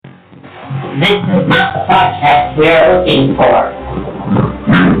This is not the podcast we're looking for.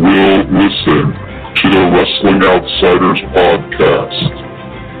 You will listen to the Wrestling Outsiders podcast.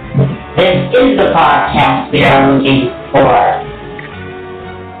 This is the podcast we are looking for.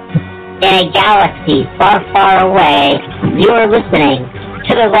 In a galaxy far, far away, you are listening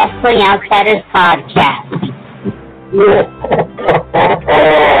to the Wrestling Outsiders podcast.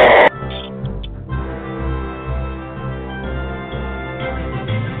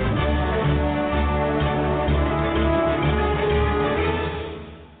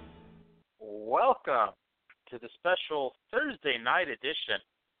 Welcome to the special Thursday night edition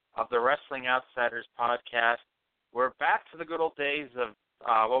of the Wrestling Outsiders podcast. We're back to the good old days of,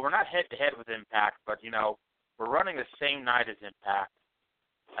 we're not head-to-head with Impact, but, we're running the same night as Impact.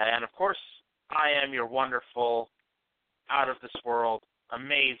 And, of course, I am your wonderful, out-of-this-world,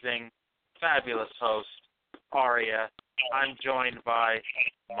 amazing, fabulous host, Aria. I'm joined by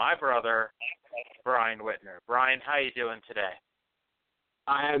my brother, Brian Whitner. Brian, how you doing today?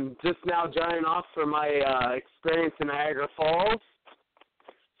 I'm just now drying off from my experience in Niagara Falls.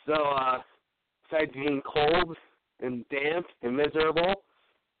 So, besides being cold and damp and miserable,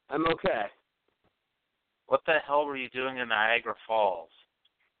 I'm okay. What the hell were you doing in Niagara Falls?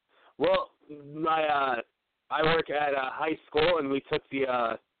 Well, I work at a high school, and we took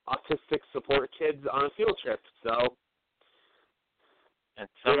the autistic support kids on a field trip. So, and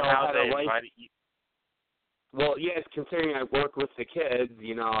somehow they invited you. Well, yes, considering I work with the kids,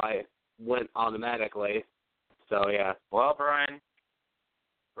 I went automatically. So, yeah. Well, Brian,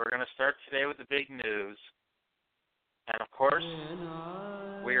 we're going to start today with the big news. And, of course,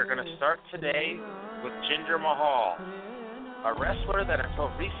 we are going to start today with Jinder Mahal, a wrestler that until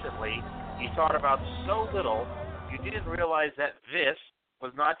recently you thought about so little, you didn't realize that this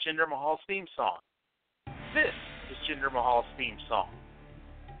was not Jinder Mahal's theme song. This is Jinder Mahal's theme song.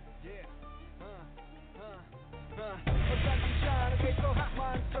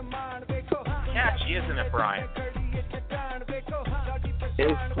 Catchy, isn't it, Brian?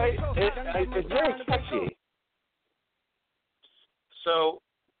 It's very catchy. So,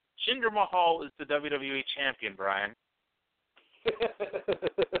 Jinder Mahal is the WWE champion, Brian.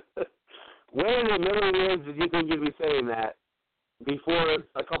 When in the million years did you think you'd be saying that? Before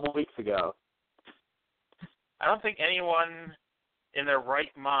a couple weeks ago. I don't think anyone in their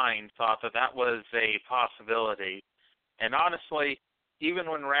right mind thought that was a possibility. And honestly, even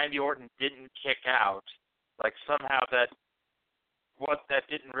when Randy Orton didn't kick out, somehow that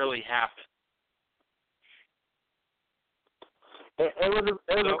didn't really happen. It was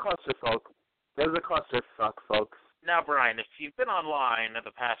a clusterfuck. It was a clusterfuck, folks. Now, Brian, if you've been online in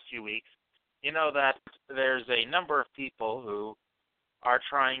the past few weeks, you know that there's a number of people who are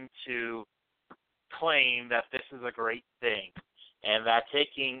trying to claim that this is a great thing, and that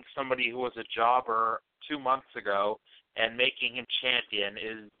taking somebody who was a jobber 2 months ago and making him champion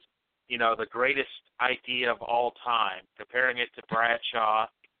is, the greatest idea of all time, comparing it to Bradshaw,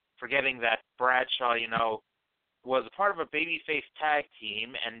 forgetting that Bradshaw, was a part of a babyface tag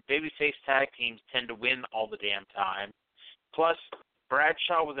team, and babyface tag teams tend to win all the damn time. Plus,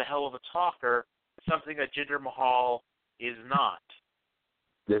 Bradshaw was a hell of a talker, something that Jinder Mahal is not.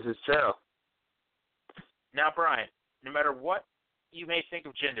 This is true. Now, Brian, no matter what you may think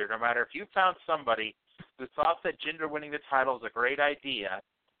of Jinder, no matter if you found somebody who thought that Jinder winning the title is a great idea,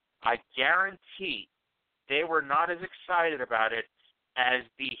 I guarantee they were not as excited about it as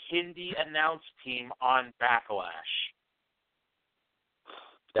the Hindi announce team on Backlash.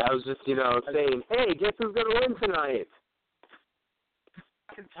 That was just, saying, hey, guess who's going to win tonight?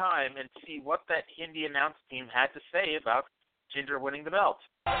 Back in time and see what that Hindi announce team had to say about Jinder winning the belt.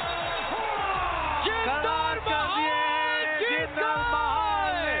 Jinder Mahal! Jinder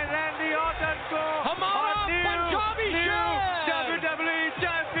Mahal! Randy Orton को हमारा Punjabi WWE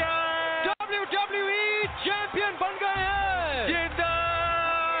champion! WWE champion बन गए हैं!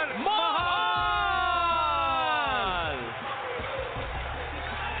 Jinder Mahal!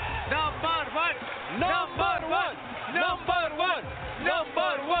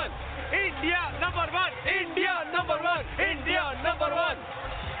 Number one! India number one!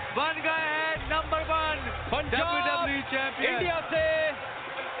 बन गए हैं number 1 WWE champion India से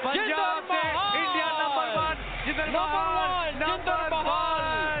पंजाब से India number 1 Jinder Mahal number 1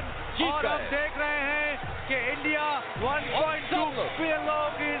 और हम देख रहे हैं कि इंडिया 1.2 बिलियन लोगों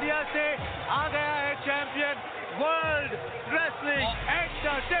की इंडिया से आ गया है champion world wrestling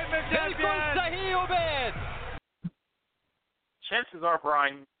entertainment champion. बिल्कुल सही Ubaid. Chances are,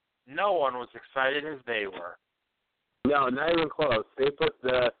 Brian, no one was excited as they were. No, not even close. They put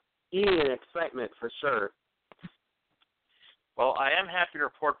the E in excitement for sure. Well, I am happy to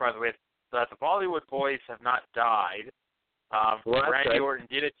report, by the way, that the Bollywood boys have not died. Randy Orton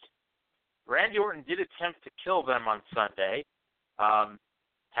did attempt to kill them on Sunday.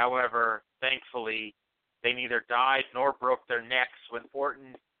 However, thankfully, they neither died nor broke their necks when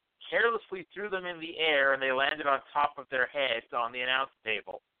Orton carelessly threw them in the air and they landed on top of their heads on the announce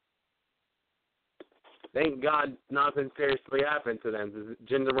table. Thank God nothing seriously happened to them.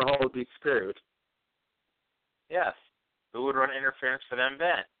 Jinder Mahal would be screwed. Yes. Who would run interference for them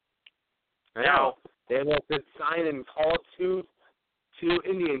then? Now, they have to sign and call two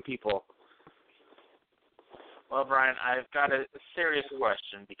Indian people. Well, Brian, I've got a serious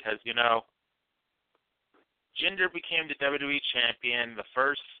question because, Jinder became the WWE champion, the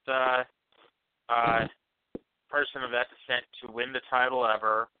first person of that descent to win the title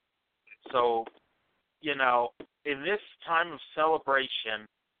ever. So, in this time of celebration,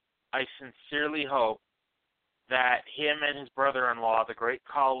 I sincerely hope that him and his brother-in-law, the great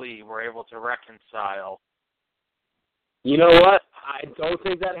Khali, were able to reconcile. You know what? I don't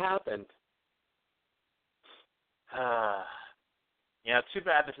think that happened. Too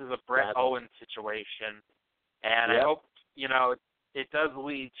bad this is a Bret Owens situation. And I hope, it does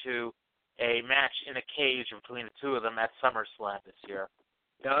lead to a match in a cage between the two of them at SummerSlam this year.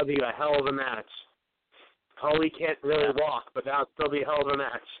 That would be a hell of a match. Khali can't really walk, but that would still be a hell of a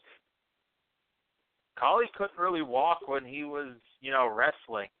match. Khali couldn't really walk when he was,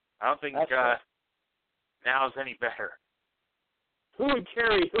 wrestling. I don't think now is any better. Who would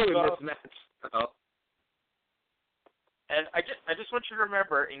carry who in this match? Oh. And I just want you to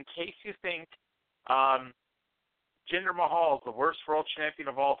remember, in case you think Jinder Mahal is the worst world champion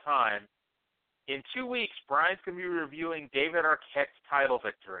of all time, in 2 weeks, Brian's going to be reviewing David Arquette's title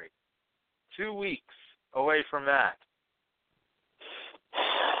victory. 2 weeks away from that.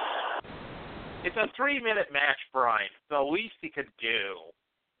 It's a 3-minute match, Brian. The least he could do.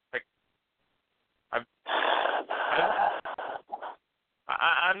 I'm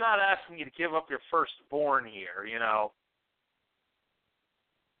not asking you to give up your firstborn here,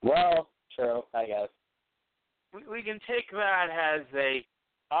 Well, true, I guess. We can take that as a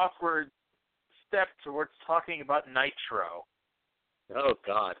awkward step towards talking about Nitro. Oh,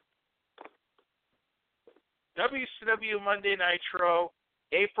 God. WCW Monday Nitro,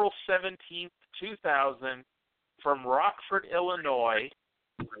 April 17th, 2000, from Rockford, Illinois.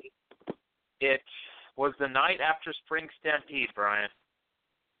 It was the night after Spring Stampede, Brian.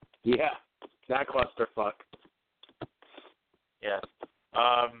 Yeah, that clusterfuck. Yes.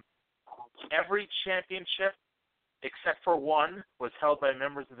 Every championship, except for one, was held by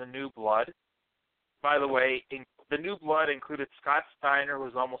members of the New Blood. By the way, the New Blood included Scott Steiner, who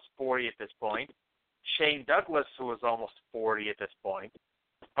was almost 40 at this point, Shane Douglas, who was almost 40 at this point.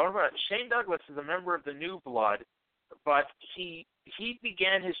 However, Shane Douglas is a member of the New Blood, but he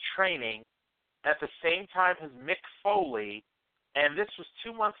began his training at the same time as Mick Foley, and this was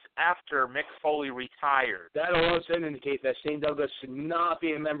 2 months after Mick Foley retired. That alone should indicate that Shane Douglas should not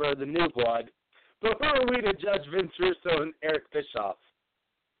be a member of the New Blood. But who are we to judge Vince Russo and Eric Bischoff?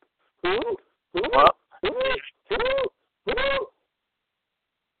 Who?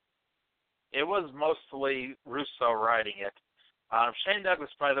 It was mostly Russo writing it. Shane Douglas,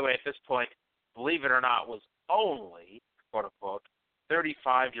 by the way, at this point, believe it or not, was only, quote-unquote,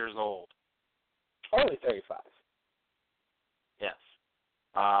 35 years old. Only 35. Yes.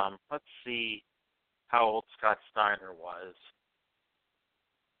 Let's see how old Scott Steiner was.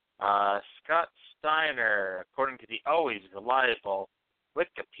 Scott Steiner, according to the always reliable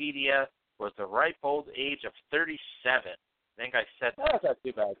Wikipedia, was the ripe old age of 37. I think I said that. That's not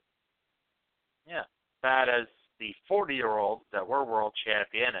too bad. Yeah. Bad as the 40-year-olds that were world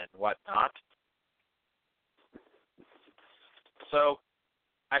champion and whatnot. So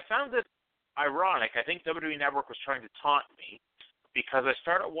I found it ironic. I think WWE Network was trying to taunt me because I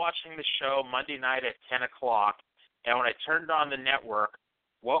started watching the show Monday night at 10 o'clock, and when I turned on the network,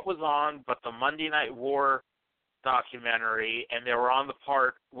 what was on but the Monday Night War documentary, and they were on the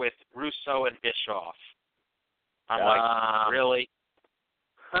part with Russo and Bischoff. I'm like, really?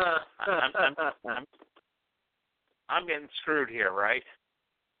 I'm getting screwed here, right?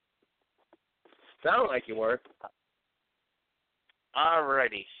 Sound like you were.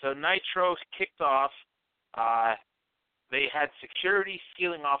 Alrighty, so Nitro kicked off. They had security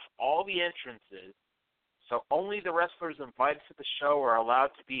sealing off all the entrances, so only the wrestlers invited to the show are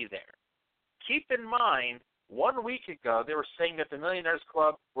allowed to be there. Keep in mind, 1 week ago, they were saying that the Millionaires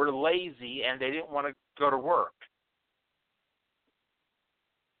Club were lazy and they didn't want to go to work.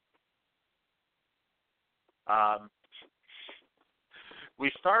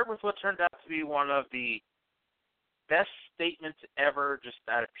 We started with what turned out to be one of the best statements ever, just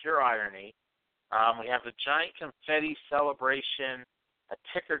out of pure irony. We have the giant confetti celebration, a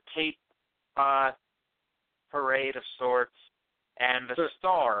ticker tape parade of sorts, and the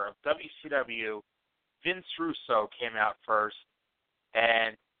star of WCW, Vince Russo, came out first,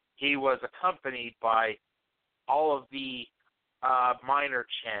 and he was accompanied by all of the minor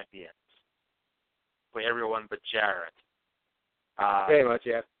champions, by everyone but Jarrett. Very much,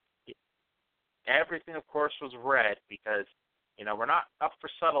 yeah. Everything, of course, was red because, we're not up for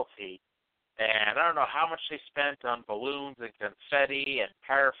subtlety. And I don't know how much they spent on balloons and confetti and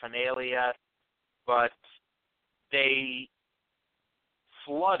paraphernalia, but they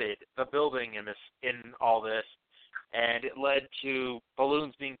flooded the building in all this, and it led to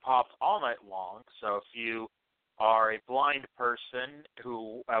balloons being popped all night long. So if you are a blind person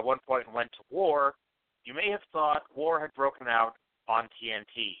who at one point went to war, you may have thought war had broken out on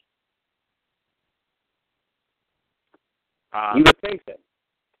TNT. You would think that.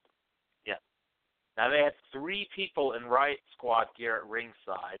 Yeah. Now, they had 3 people in Riot Squad gear at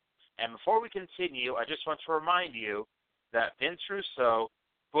ringside. And before we continue, I just want to remind you that Vince Russo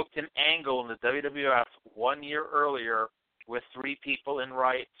booked an angle in the WWF 1 year earlier with 3 people in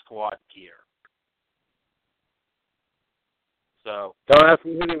Riot Squad gear. So. Don't ask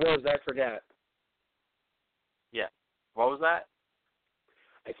me who he was, I forget. Yeah. What was that?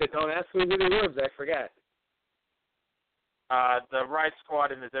 I said, don't ask me who he was, I forget. The Riot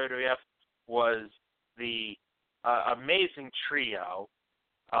Squad in the WWF was the amazing trio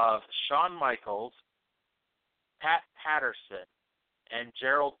of Shawn Michaels, Pat Patterson, and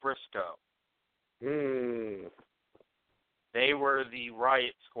Gerald Briscoe. They were the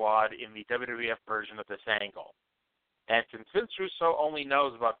Riot Squad in the WWF version of this angle. And since Vince Russo only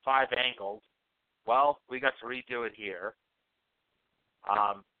knows about 5 angles, well, we got to redo it here.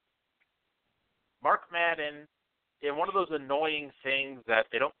 Mark Madden, in one of those annoying things that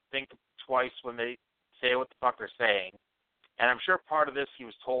they don't think twice when they say what the fuck they're saying, and I'm sure part of this he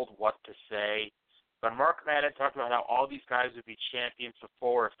was told what to say, but Mark Madden talked about how all these guys would be champions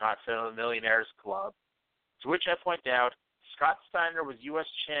before, if not for the Millionaires Club, to which I point out, Scott Steiner was U.S.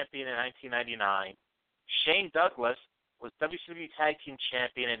 champion in 1999, Shane Douglas was WCW Tag Team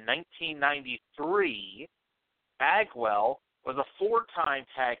Champion in 1993, Bagwell was a 4-time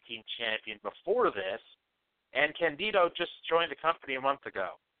Tag Team Champion before this, and Candido just joined the company a month ago.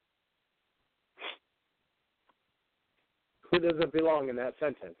 Who doesn't belong in that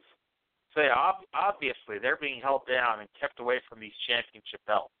sentence? So yeah, obviously they're being held down and kept away from these championship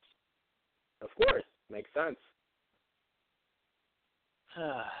belts. Of course. Makes sense.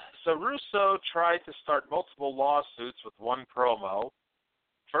 So Russo tried to start multiple lawsuits with one promo,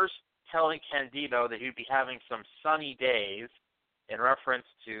 first telling Candido that he'd be having some sunny days, in reference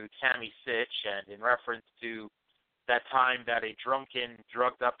to Tammy Sitch and in reference to that time that a drunken,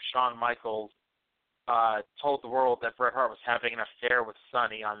 drugged-up Shawn Michaels told the world that Bret Hart was having an affair with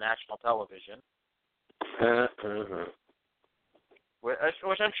Sonny on national television.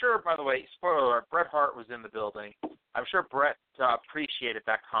 Which I'm sure, by the way, spoiler alert, Bret Hart was in the building. I'm sure Bret appreciated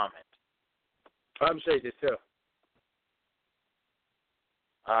that comment. I'm sure he did too.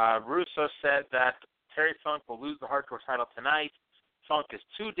 Russo said that Terry Funk will lose the hardcore title tonight. Funk is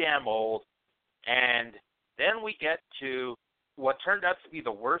too damn old. And then we get to what turned out to be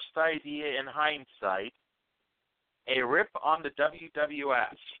the worst idea in hindsight, a rip on the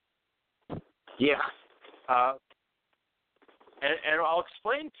WWF. Yeah. And I'll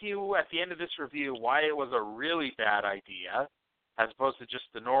explain to you at the end of this review why it was a really bad idea, as opposed to just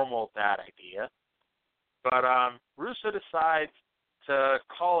the normal bad idea. But Russo decides to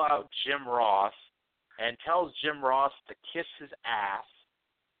call out Jim Ross and tells Jim Ross to kiss his ass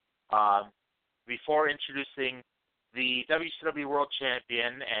before introducing the WCW World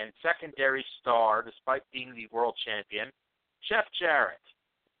Champion and secondary star, despite being the World Champion, Jeff Jarrett.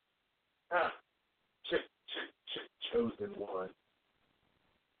 Chosen one.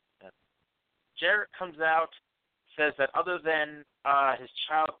 Jarrett comes out, says that other than his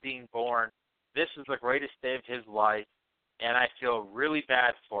child being born, this is the greatest day of his life, and I feel really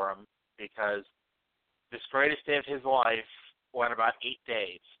bad for him because this greatest day of his life went about 8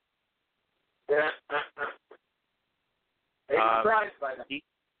 days. Surprised by that.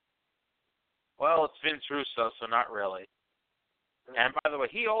 Well, it's Vince Russo, so not really. And by the way,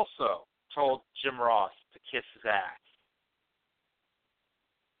 he also told Jim Ross to kiss his ass.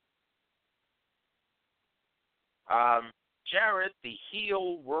 Jarrett, the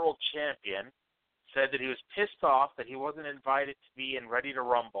heel world champion, said that he was pissed off that he wasn't invited to be in Ready to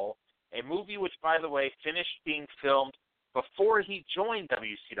Rumble, a movie which, by the way, finished being filmed before he joined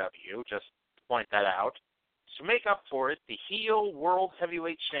WCW, just to point that out. To make up for it, the heel World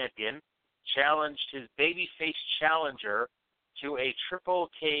Heavyweight Champion challenged his babyface challenger to a triple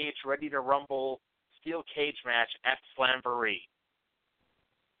cage, ready-to-rumble steel cage match at Slamboree,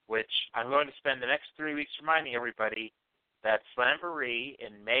 which I'm going to spend the next 3 weeks reminding everybody that Slamboree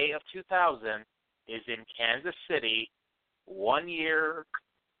in May of 2000 is in Kansas City, 1 year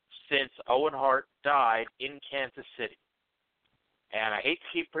since Owen Hart died in Kansas City. And I hate to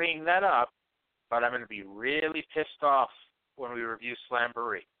keep bringing that up, but I'm going to be really pissed off when we review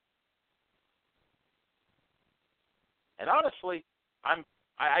Slamboree. And honestly,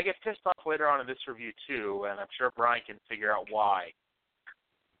 I get pissed off later on in this review too, and I'm sure Brian can figure out why.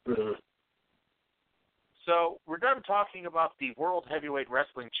 Mm-hmm. So we're done talking about the World Heavyweight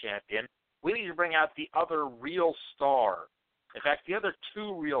Wrestling Champion. We need to bring out the other real star. In fact, the other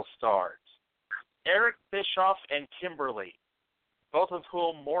two real stars, Eric Bischoff and Kimberly, both of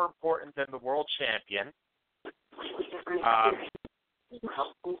whom more important than the world champion.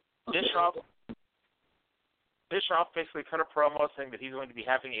 Bischoff basically cut a promo saying that he's going to be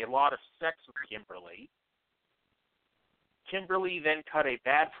having a lot of sex with Kimberly. Kimberly then cut a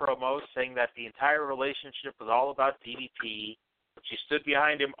bad promo saying that the entire relationship was all about DDP. She stood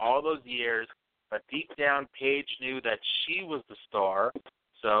behind him all those years, but deep down, Paige knew that she was the star,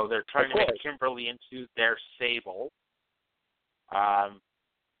 so they're trying to make Kimberly into their Sable.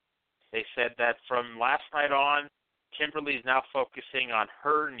 They said that from last night on, Kimberly is now focusing on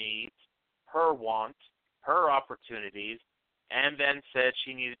her needs, her wants, her opportunities, and then said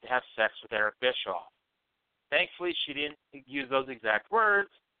she needed to have sex with Eric Bischoff. Thankfully, she didn't use those exact words,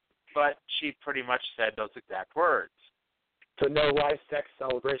 but she pretty much said those exact words. So no live sex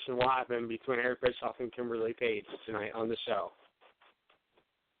celebration will happen between Eric Bischoff and Kimberly Page tonight on the show.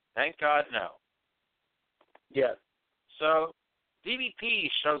 Thank God, no. Yes. So DDP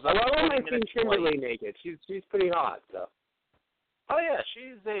shows up. I like seeing Kimberly naked. She's pretty hot, so. Oh yeah,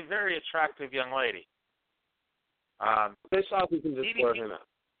 she's a very attractive young lady. Bischoff, we can just blur him out.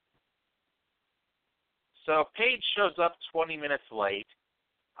 So Paige shows up 20 minutes late,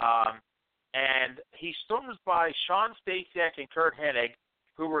 and he storms by Sean Stasiak and Kurt Hennig,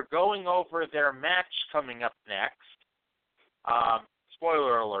 who were going over their match coming up next.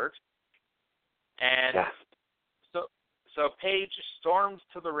 Spoiler alert. And so Paige storms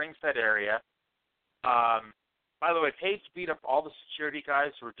to the ringside area. By the way, Paige beat up all the security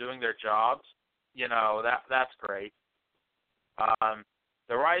guys who were doing their jobs. You know, that's great.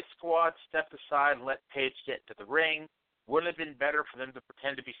 The Riot Squad stepped aside and let Paige get into the ring. Wouldn't have been better for them to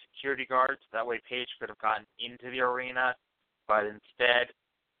pretend to be security guards. That way Paige could have gotten into the arena. But instead,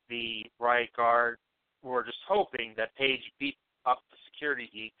 the Riot Guard were just hoping that Paige beat up the security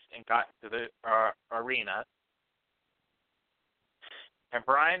geeks and got into the arena. And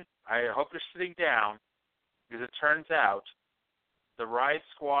Brian, I hope you're sitting down, because it turns out the Riot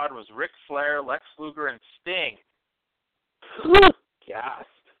Squad was Ric Flair, Lex Luger, and Sting. Gassed.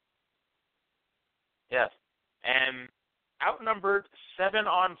 Yes. And outnumbered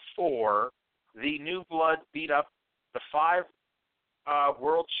 7-on-4, the New Blood beat up the 5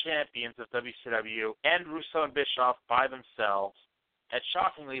 world champions of WCW and Russo and Bischoff by themselves. And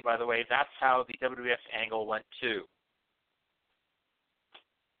shockingly, by the way, that's how the WWF angle went too.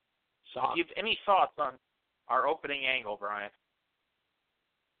 Do you have any thoughts on our opening angle, Brian?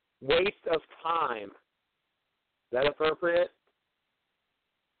 Waste of time. Is that appropriate?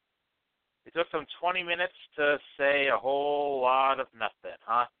 It took them 20 minutes to say a whole lot of nothing,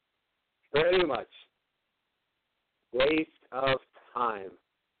 huh? Pretty much. Waste of time.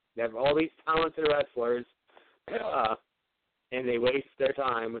 They have all these talented wrestlers, and they waste their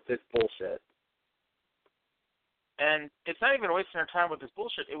time with this bullshit. And it's not even wasting our time with this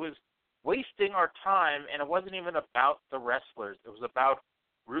bullshit. It was wasting our time, and it wasn't even about the wrestlers. It was about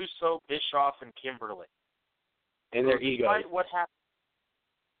Russo, Bischoff, and Kimberly. And their egos.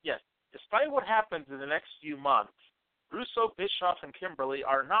 Despite what happens in the next few months, Russo, Bischoff, and Kimberly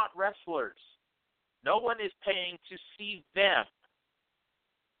are not wrestlers. No one is paying to see them.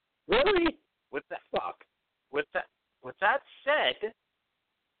 Really? With that said,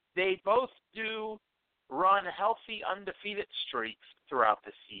 they both do run healthy, undefeated streaks throughout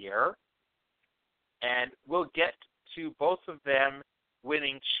this year, and we'll get to both of them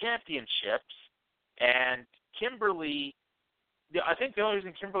winning championships. And Kimberly, I think the only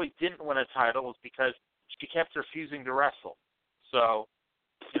reason Kimberly didn't win a title was because she kept refusing to wrestle. So,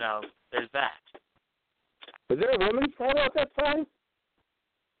 there's that. Was there a women's title at that time?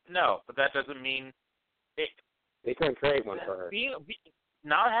 No, but that doesn't mean they couldn't create one for her.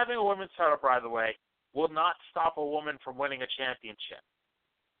 Not having a women's title, by the way, will not stop a woman from winning a championship.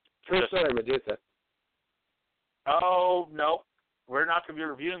 True story, Medusa. Oh, no. We're not going to be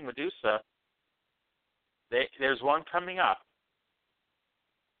reviewing Medusa. There's one coming up.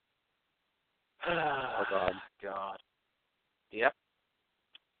 Oh, God. God. Yep.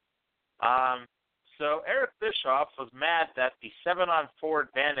 So Eric Bischoff was mad that the 7-on-4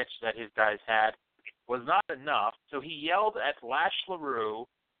 advantage that his guys had was not enough, so he yelled at Lash LaRue,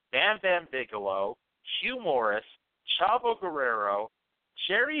 Bam Bam Bigelow, Hugh Morris, Chavo Guerrero,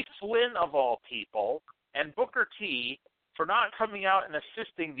 Jerry Flynn of all people, and Booker T for not coming out and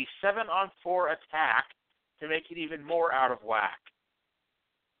assisting the 7-on-4 attack to make it even more out of whack.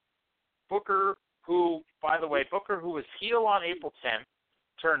 Booker, who was heel on April 10th,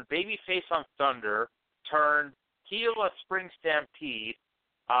 turned babyface on Thunder, turned heel at Spring Stampede,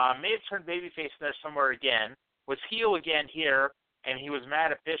 may have turned babyface in there somewhere again, was heel again here, and he was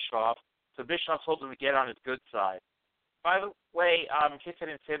mad at Bischoff, so Bischoff told him to get on his good side. By the way, in case I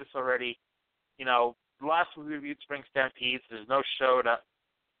didn't say this already, last week we reviewed Spring Stampede, so there's no show to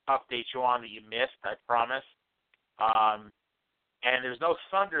update you on that you missed, I promise. And there's no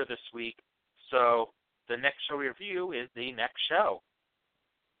Thunder this week, so the next show we review is the next show.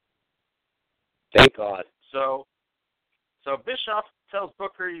 Thank God. So Bischoff tells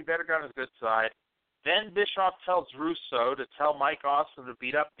Booker, you better go on his good side. Then Bischoff tells Russo to tell Mike Awesome to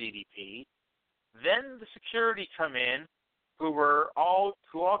beat up DDP. Then the security come in, who all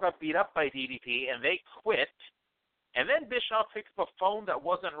got beat up by DDP, and they quit. And then Bischoff picked up a phone that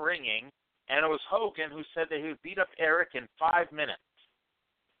wasn't ringing, and it was Hogan who said that he would beat up Eric in 5 minutes.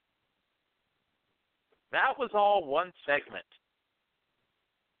 That was all one segment.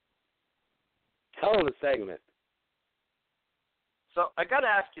 Hell of a segment. So I got to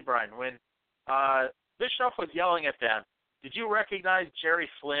ask you, Brian, when Bischoff was yelling at them, did you recognize Jerry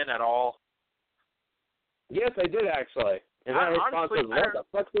Flynn at all? Yes, I did, actually. And that response was, what the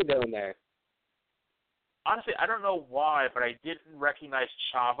fuck's he doing there? Honestly, I don't know why, but I didn't recognize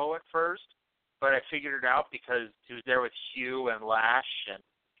Chavo at first, but I figured it out because he was there with Hugh and Lash, and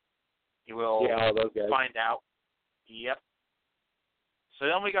you will find out. Yep. So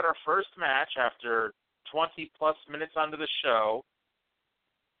then we got our first match after 20-plus minutes onto the show.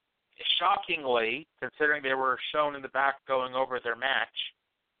 Shockingly, considering they were shown in the back going over their match,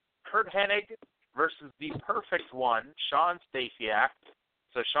 Kurt Hennig versus the Perfect One, Sean Stasiak.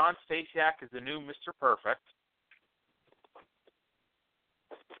 So Sean Stasiak is the new Mr. Perfect.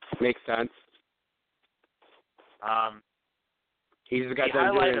 Makes sense. He's the guy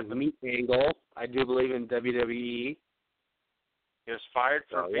that doing his meat angle, I do believe, in WWE. He was fired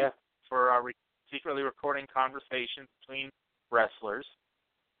for secretly recording conversations between wrestlers.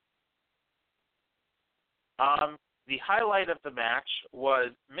 The highlight of the match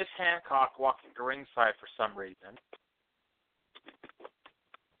was Miss Hancock walking to ringside for some reason.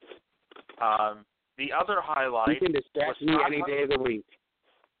 The other highlight she can distract me any day of the week.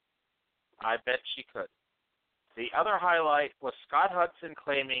 I bet she could. The other highlight was Scott Hudson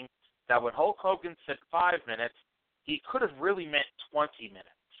claiming that when Hulk Hogan said 5 minutes, he could have really meant 20 minutes.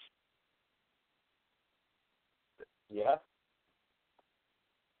 Yeah.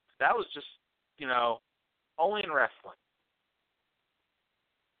 That was just, only in wrestling.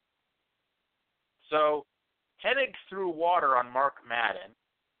 So, Hennig threw water on Mark Madden.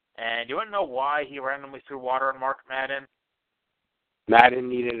 And you want to know why he randomly threw water on Mark Madden? Madden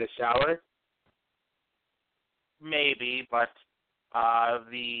needed a shower? Maybe, but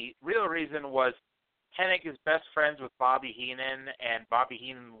the real reason was Hennig is best friends with Bobby Heenan, and Bobby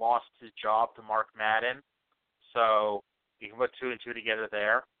Heenan lost his job to Mark Madden. So you can put 2 and 2 together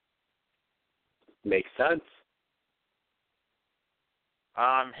there. Makes sense.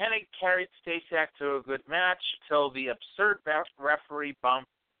 Hennig carried Stasiak to a good match till the absurd referee bump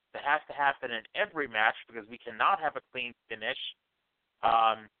that has to happen in every match because we cannot have a clean finish.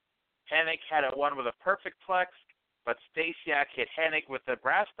 Hennig had it won with a perfect flex, but Stasiak hit Hennig with the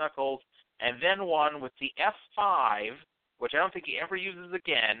brass knuckles and then won with the F5, which I don't think he ever uses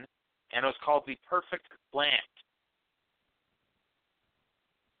again, and it was called the perfect plant.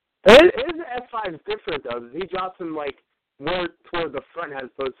 His F5 is different, though. He drops him, more toward the front as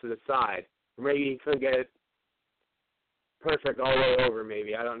opposed to the side. Or maybe he couldn't get it perfect all the way over,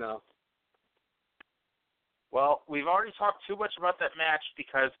 maybe. I don't know. Well, we've already talked too much about that match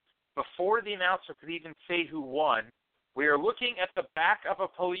because before the announcer could even say who won, we are looking at the back of a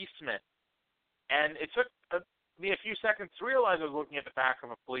policeman. And it took me a few seconds to realize I was looking at the back of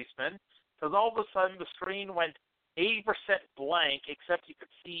a policeman because all of a sudden the screen went 80% blank, except you could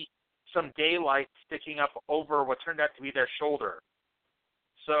see some daylight sticking up over what turned out to be their shoulder.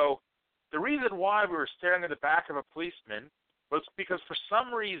 So the reason why we were staring at the back of a policeman was because for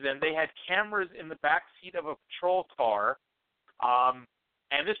some reason they had cameras in the back seat of a patrol car,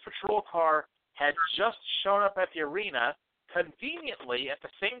 and this patrol car had just shown up at the arena conveniently at the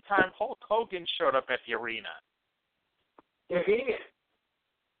same time Hulk Hogan showed up at the arena. Convenient.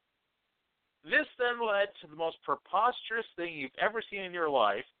 This then led to the most preposterous thing you've ever seen in your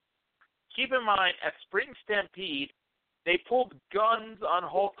life. Keep in mind, at Spring Stampede, they pulled guns on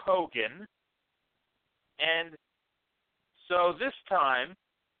Hulk Hogan, and so this time,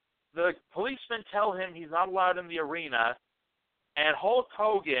 the policemen tell him he's not allowed in the arena, and Hulk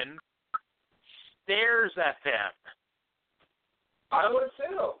Hogan stares at them. I would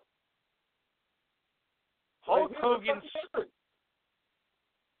too. Hulk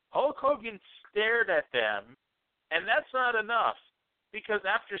Hogan stared at them, and that's not enough, because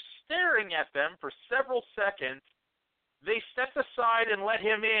after staring at them for several seconds, they stepped aside and let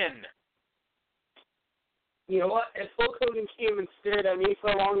him in. You know what? If Hulk Hogan came and stared at me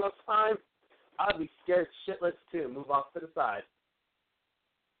for a long enough time, I'd be scared shitless too. Move off to the side.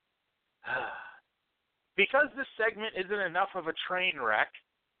 Because this segment isn't enough of a train wreck,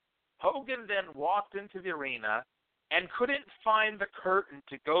 Hogan then walked into the arena and couldn't find the curtain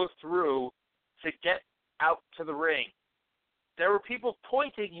to go through to get out to the ring. There were people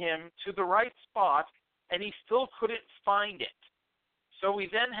pointing him to the right spot, and he still couldn't find it. So we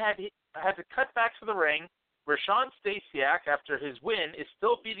then had to cut back to the ring, where Sean Stasiak, after his win, is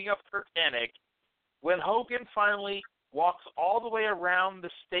still beating up Kurt Hennig, when Hogan finally walks all the way around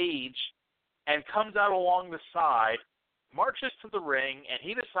the stage and comes out along the side, marches to the ring, and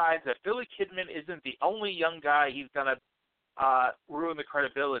he decides that Billy Kidman isn't the only young guy he's going to ruin the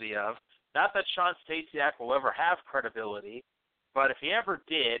credibility of. Not that Sean Stasiak will ever have credibility, but if he ever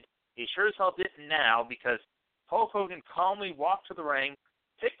did, he sure as hell didn't now, because Hulk Hogan calmly walked to the ring,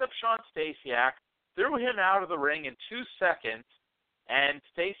 picked up Sean Stasiak, threw him out of the ring in 2 seconds, and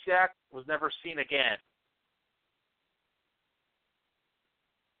Stasiak was never seen again.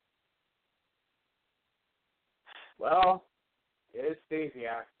 Well, it is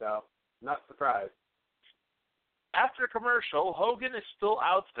Stasiak, so not surprised. After commercial, Hogan is still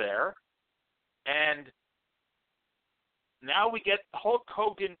out there, and now we get Hulk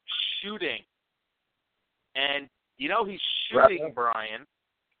Hogan shooting. And you know he's shooting, Brian,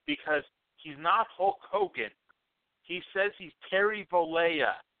 because he's not Hulk Hogan. He says he's Terry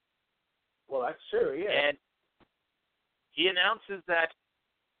Bollea. Well, that's true, yeah. And he announces that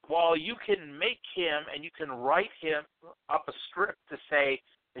while you can make him and you can write him up a script to say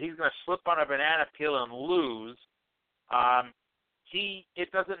that he's going to slip on a banana peel and lose,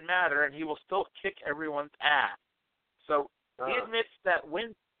 it doesn't matter, and he will still kick everyone's ass. So he admits that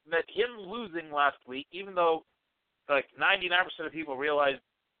him losing last week, even though like 99% of people realized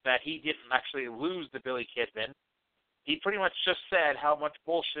that he didn't actually lose to Billy Kidman, he pretty much just said how much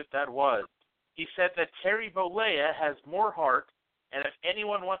bullshit that was. He said that Terry Bollea has more heart, and if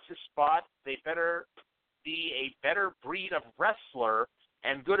anyone wants his spot, they better be a better breed of wrestler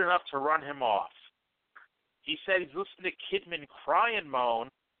and good enough to run him off. He said he's listened to Kidman cry and moan,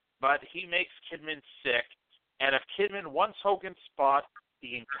 but he makes Kidman sick, and if Kidman wants Hogan's spot,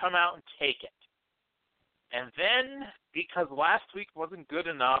 he can come out and take it. And then, because last week wasn't good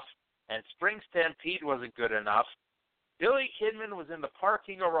enough and Spring Stampede wasn't good enough, Billy Kidman was in the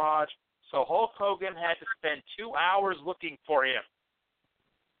parking garage, so Hulk Hogan had to spend 2 hours looking for him.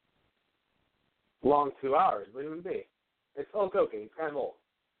 Long 2 hours, what would it be? It's Hulk Hogan, he's kind of old.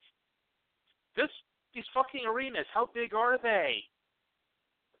 These fucking arenas, how big are they?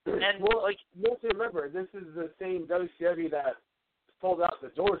 And well, like, you have to remember, this is the same WCW that pulled out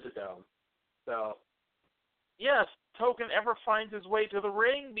the Georgia Dome. So, yes, Hogan ever finds his way to the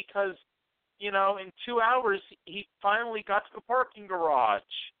ring because, in 2 hours he finally got to the parking garage.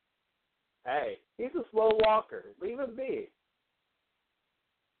 Hey, he's a slow walker. Leave him be.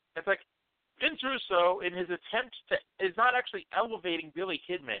 It's like Vince Russo, in his attempt is not actually elevating Billy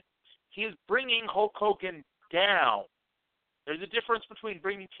Kidman. He is bringing Hulk Hogan down. There's a difference between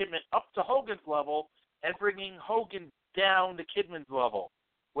bringing Kidman up to Hogan's level and bringing Hogan down to Kidman's level,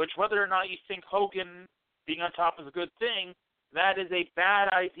 which whether or not you think Hogan being on top is a good thing, that is a bad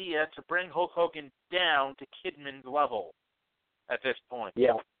idea to bring Hulk Hogan down to Kidman's level at this point.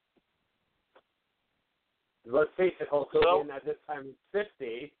 Yeah. Let's face it, Hulk Hogan at this time is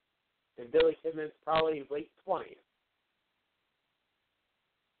 50, and Billy Kidman's probably late 20s.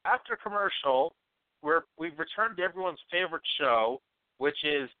 After commercial, we've returned to everyone's favorite show, which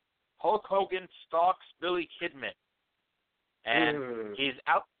is Hulk Hogan stalks Billy Kidman. And he's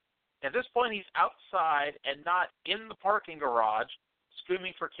out. At this point, he's outside and not in the parking garage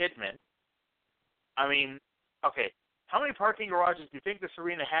screaming for Kidman. I mean, okay, how many parking garages do you think this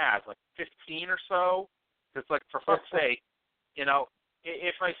arena has? Like 15 or so? It's like, for fuck's sake, you know,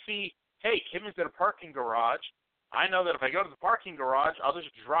 if I see, hey, Kimmy's got a parking garage, I know that if I go to the parking garage, I'll just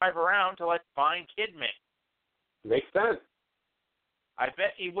drive around till I find Kidman. Makes sense. I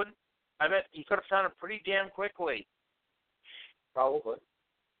bet he wouldn't. I bet he could have found it pretty damn quickly. Probably.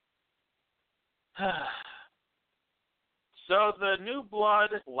 So the New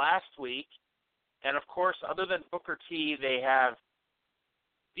Blood last week, and of course, other than Booker T, they have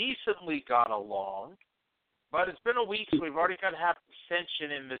decently got along. But it's been a week, so we've already got to have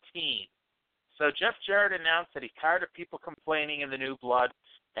dissension in the team. So Jeff Jarrett announced that he's tired of people complaining in the New Blood,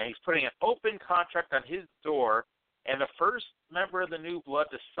 and he's putting an open contract on his door, and the first member of the New Blood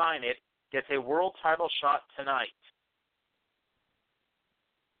to sign it gets a world title shot tonight.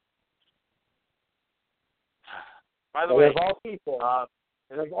 By the way, of all people,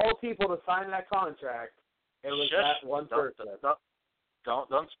 to sign that contract, it was that one person.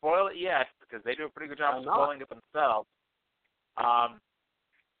 Don't spoil it yet, because they do a pretty good job of spoiling it themselves.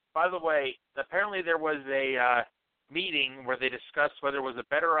 By the way, apparently there was a meeting where they discussed whether it was a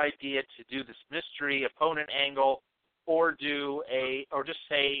better idea to do this mystery opponent angle or just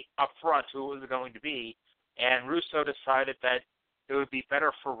say up front who it was going to be. And Russo decided that it would be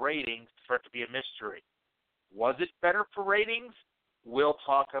better for ratings for it to be a mystery. Was it better for ratings? We'll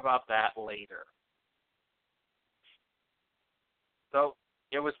talk about that later. So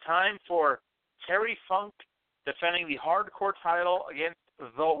it was time for Terry Funk defending the hardcore title against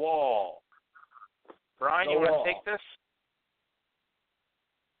The Wall. Brian, you want to take this?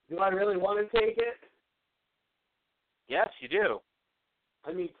 Do I really want to take it? Yes, you do.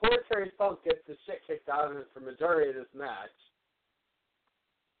 I mean, poor Terry Funk gets the shit kicked out of him for the majority of this match.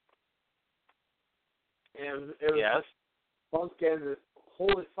 And it was Funk getting the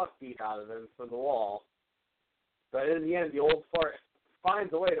holy fuck beat out of him from The Wall. But in the end, the old fart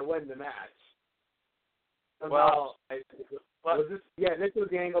finds a way to win the match. Somehow, this was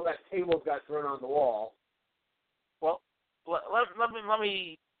the angle that tables got thrown on the wall. Well, let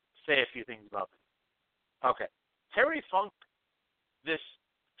me say a few things about this. Okay. Terry Funk, this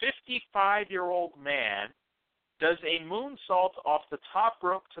 55-year-old man, does a moonsault off the top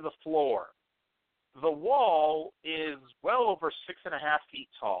rope to the floor. The Wall is well over 6.5 feet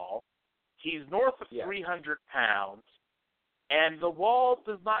tall. He's north of 300 pounds, and the Wall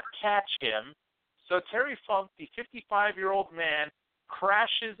does not catch him. So Terry Funk, the 55-year-old man,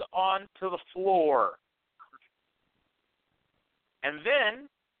 crashes onto the floor. And then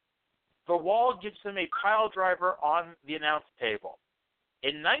the Wall gives him a pile driver on the announce table.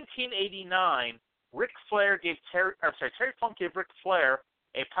 In 1989, Terry Funk gave Ric Flair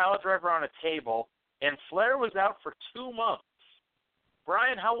a pile driver on a table, and Flair was out for 2 months.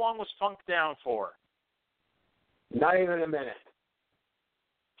 Brian, how long was Funk down for? Not even a minute.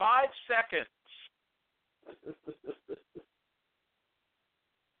 5 seconds.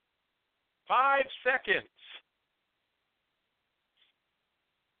 5 seconds.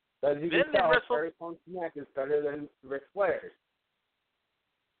 As you can tell, Terry Funk's neck is better than Ric Flair's.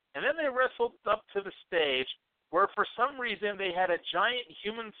 And then they wrestled up to the stage where for some reason they had a giant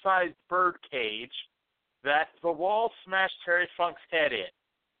human-sized bird cage that the Wall smashed Terry Funk's head in.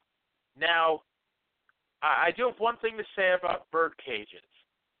 Now, I do have one thing to say about bird cages.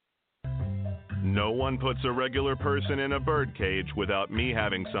 No one puts a regular person in a bird cage without me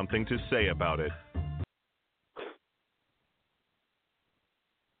having something to say about it.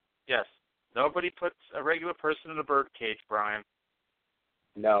 Yes, nobody puts a regular person in a bird cage, Brian.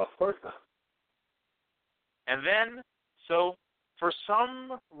 No, of course not. And then, so for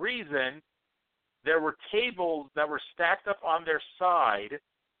some reason, there were tables that were stacked up on their side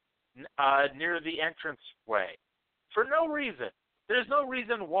near the entranceway. For no reason. There's no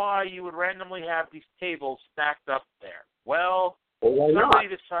reason why you would randomly have these tables stacked up there. Well, somebody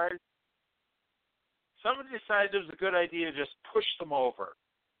decided it was a good idea to just push them over.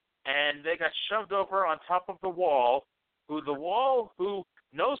 And they got shoved over on top of the Wall, who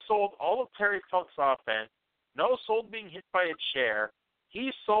no-sold all of Terry Funk's offense, no-sold being hit by a chair.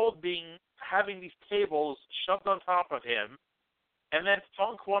 He sold having these tables shoved on top of him, and then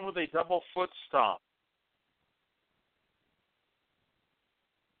Funk won with a double foot stomp.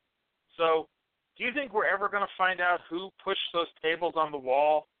 So, do you think we're ever going to find out who pushed those tables on the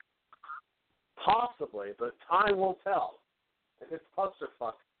Wall? Possibly, but time will tell. If it's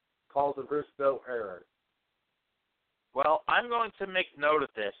clusterfuck, calls a Russo error. Well, I'm going to make note of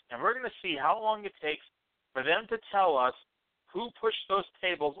this, and we're going to see how long it takes for them to tell us who pushed those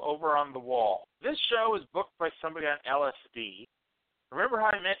tables over on the Wall. This show is booked by somebody on LSD. Remember how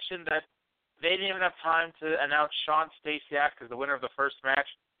I mentioned that they didn't even have time to announce Sean Stasiak as the winner of the first match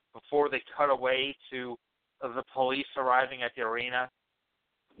before they cut away to the police arriving at the arena.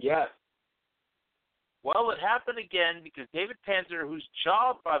 Yes. Well, it happened again because David Panzer, whose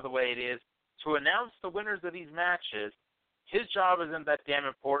job, by the way, it is to announce the winners of these matches, his job isn't that damn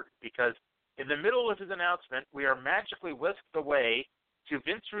important because in the middle of his announcement, we are magically whisked away to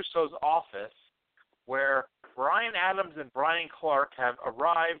Vince Russo's office where Brian Adams and Brian Clark have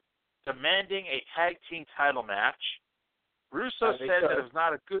arrived demanding a tag team title match. Russo said that it was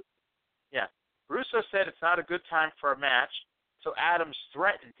not a good Russo said it's not a good time for a match, so Adams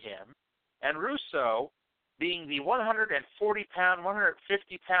threatened him. And Russo, being the 140-pound,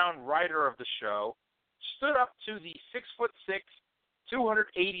 150-pound writer of the show, stood up to the 6'6",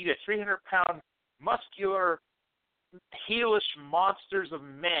 280 to 300-pound muscular, heelish monsters of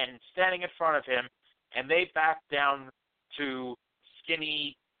men standing in front of him, and they backed down to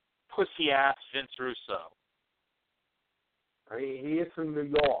skinny, pussy-ass Vince Russo. I mean, he is from New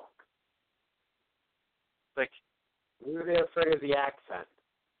York. Like, we were afraid of the accent.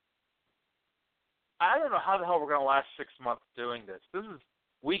 I don't know how the hell we're going to last 6 months doing this. This is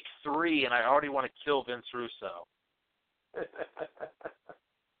week 3, and I already want to kill Vince Russo.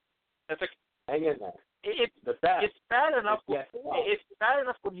 It's like, hang in there. It's bad enough. It's bad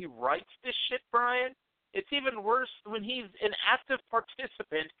enough when he writes this shit, Brian. It's even worse when he's an active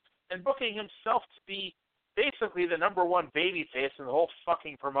participant and booking himself to be basically the number one babyface in the whole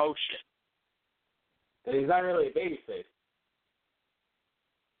fucking promotion. And he's not really a babyface.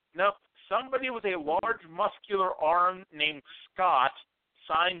 Nope. Somebody with a large muscular arm named Scott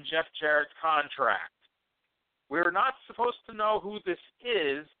signed Jeff Jarrett's contract. We're not supposed to know who this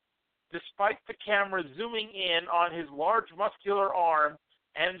is, despite the camera zooming in on his large muscular arm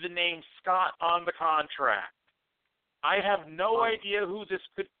and the name Scott on the contract. I have no idea who this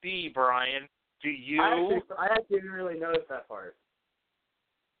could be, Brian. Do you? I actually didn't really notice that part.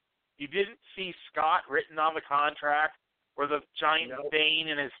 You didn't see Scott written on the contract or the giant vein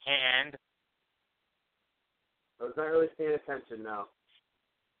in his hand? I was not really paying attention, no.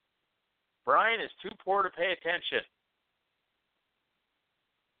 Brian is too poor to pay attention.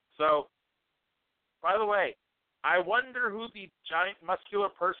 So, by the way, I wonder who the giant muscular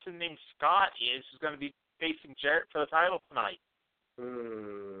person named Scott is who's going to be facing Jarrett for the title tonight.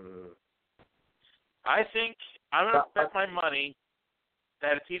 I think I'm going to bet my money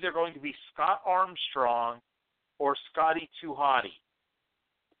that it's either going to be Scott Armstrong or Scotty Too Hottie.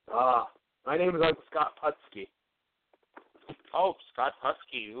 My name is Scott Putski. Oh, Scott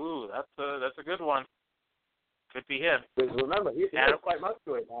Putski. Ooh, that's a good one. Could be him. Because remember, he was quite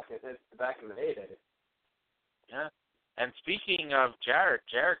muscular back in the heyday. Yeah. And speaking of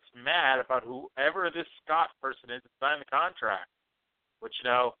Jarrett's mad about whoever this Scott person is that signed the contract. Which,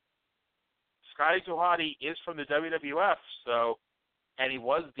 Scotty Too Hottie is from the WWF, so, and he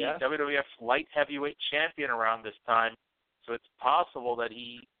was the WWF light heavyweight champion around this time, so it's possible that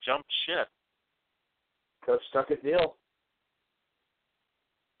he jumped ship. Coach stuck his deal.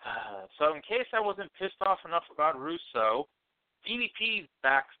 So in case I wasn't pissed off enough about Russo, DDP's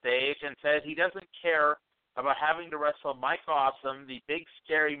backstage and said he doesn't care about having to wrestle Mike Awesome, the big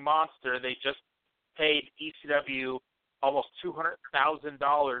scary monster they just paid ECW almost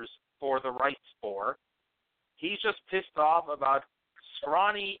 $200,000 for the rights for. He's just pissed off about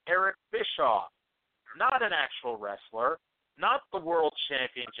scrawny Eric Bischoff, not an actual wrestler, not the world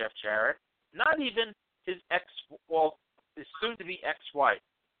champion Jeff Jarrett, not even his his soon-to-be ex-wife.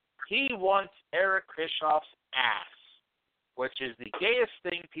 He wants Eric Bischoff's ass, which is the gayest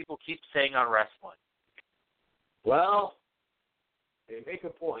thing people keep saying on wrestling. Well, they make a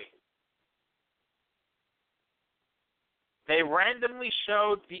point. They randomly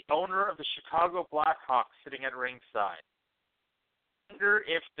showed the owner of the Chicago Blackhawks sitting at ringside. I wonder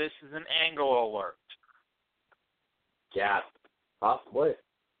if this is an angle alert. Yeah, possibly.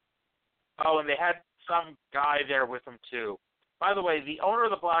 Oh, and they had some guy there with them, too. By the way, the owner of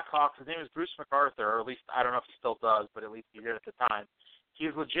the Blackhawks, his name is Bruce MacArthur, or at least I don't know if he still does, but at least he did at the time. He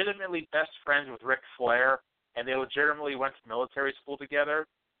was legitimately best friends with Ric Flair, and they legitimately went to military school together.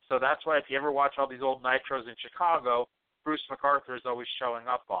 So that's why if you ever watch all these old Nitros in Chicago, Bruce MacArthur is always showing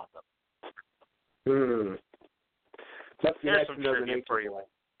up on them. Here's some trivia for you.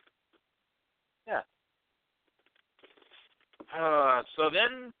 Yeah. So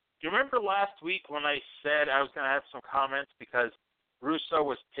then, do you remember last week when I said I was going to have some comments because Russo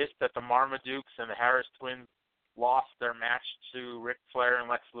was pissed that the Marmadukes and the Harris twins lost their match to Ric Flair and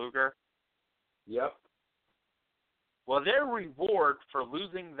Lex Luger? Yep. Well, their reward for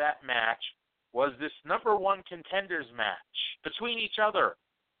losing that match was this number one contenders match between each other.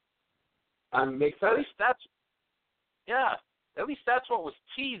 Makes sense. At least that's what was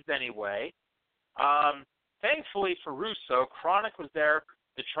teased anyway. Thankfully for Russo, Chronic was there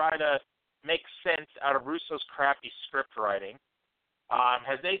to try to make sense out of Russo's crappy script writing.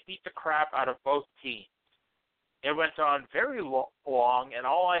 As they beat the crap out of both teams. It went on very long, and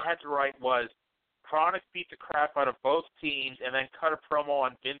all I had to write was Chronic beat the crap out of both teams and then cut a promo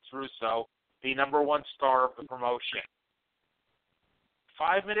on Vince Russo, the number one star of the promotion.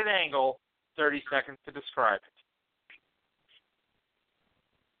 5-minute angle, 30 seconds to describe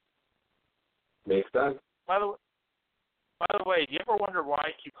it. Makes sense. By the way, do you ever wonder why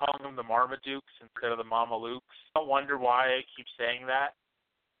I keep calling them the Marmadukes instead of the Mamalukes? Don't wonder why I keep saying that?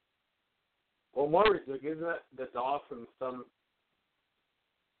 Well, Marmaduke, isn't that the dog from a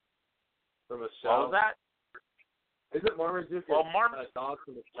show? What was that? Isn't Marmaduke a dog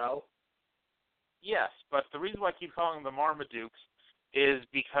from a show? Yes, but the reason why I keep calling them the Marmadukes is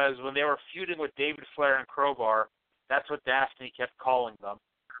because when they were feuding with David Flair and Crowbar, that's what Daphne kept calling them,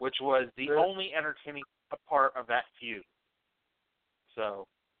 which was the only entertaining part of that feud. So,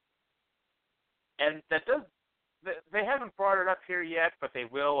 and that does, they haven't brought it up here yet, but they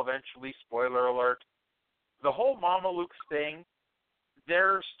will eventually, spoiler alert. The whole Mamalukes thing,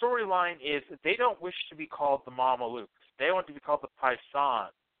 their storyline is that they don't wish to be called the Mamalukes. They want to be called the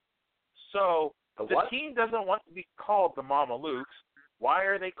Paisans. So, the team doesn't want to be called the Mamalukes. Why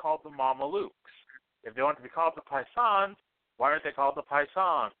are they called the Mamalukes? If they want to be called the Paisans, why aren't they called the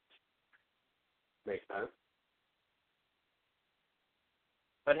Paisans? Makes sense.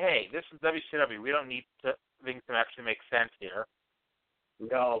 But hey, this is WCW. We don't need things to actually make sense here.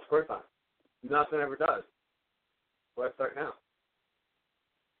 No, of course not. Nothing ever does. Let's start now.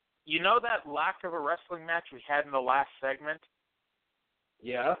 You know that lack of a wrestling match we had in the last segment?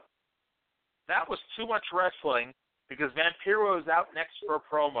 Yeah. That was too much wrestling because Vampiro is out next for a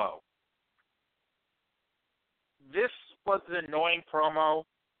promo. This was an annoying promo.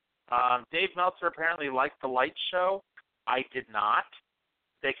 Dave Meltzer apparently liked the light show. I did not.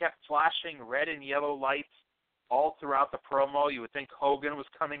 They kept flashing red and yellow lights all throughout the promo. You would think Hogan was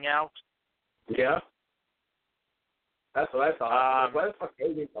coming out. Yeah. That's what I thought. Why the fuck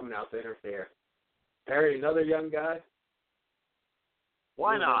Hogan coming out to interfere? Harry, another young guy?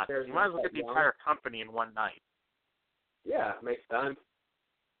 Why not? You might as well get the entire company in one night. Yeah, makes sense.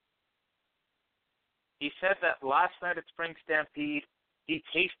 He said that last night at Spring Stampede, he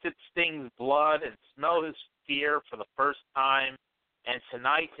tasted Sting's blood and smelled his fear for the first time, and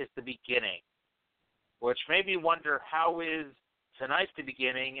tonight is the beginning. Which made me wonder, how is tonight the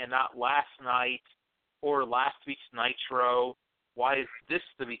beginning and not last night or last week's Nitro? Why is this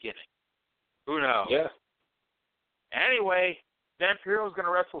the beginning? Who knows? Yeah. Anyway, Vampiro's going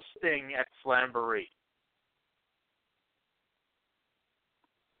to wrestle Sting at Slamboree.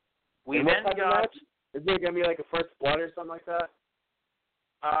 We then got... Is there going to be like a first blood or something like that?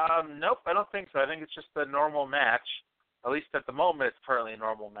 Nope, I don't think so. I think it's just a normal match. At least at the moment, it's currently a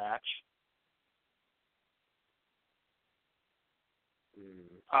normal match.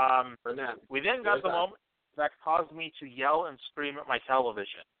 We then got the moment that caused me to yell and scream at my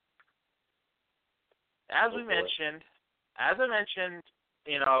television. As I mentioned,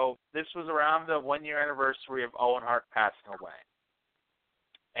 you know, this was around the 1-year anniversary of Owen Hart passing away.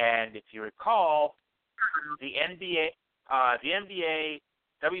 And if you recall, the NBA,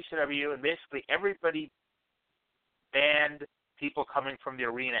 WCW, and basically everybody banned people coming from the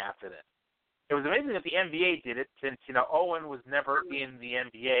arena after this. It was amazing that the NBA did it since, you know, Owen was never in the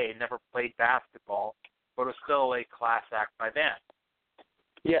NBA, never played basketball, but was still a class act by then.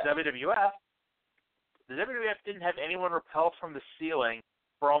 Yeah. The WWF didn't have anyone rappel from the ceiling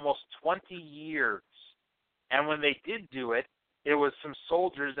for almost 20 years. And when they did do it, it was some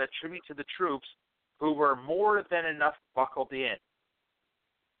soldiers that tribute to the troops who were more than enough buckled in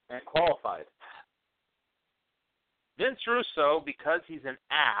and qualified. Vince Russo, because he's an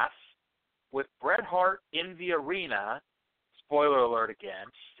ass, with Bret Hart in the arena, spoiler alert again,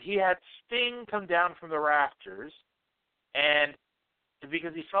 he had Sting come down from the rafters, and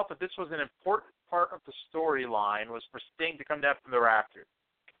because he felt that this was an important part of the storyline, was for Sting to come down from the rafters.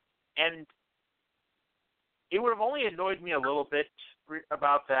 And it would have only annoyed me a little bit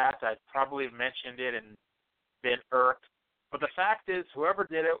about that. I'd probably have mentioned it and been irked. But the fact is, whoever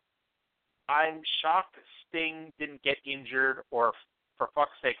did it, I'm shocked Sting didn't get injured or, for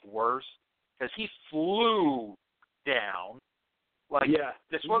fuck's sake, worse, because he flew down. Like, yeah,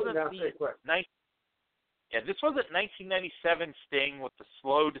 this wasn't this wasn't 1997 Sting with the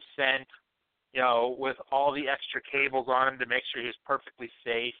slow descent, you know, with all the extra cables on him to make sure he was perfectly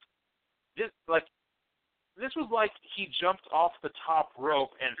safe. This this was like he jumped off the top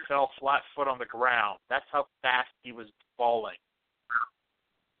rope and fell flat foot on the ground. That's how fast he was falling.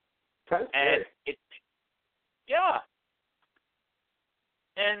 Kind of scary. Yeah.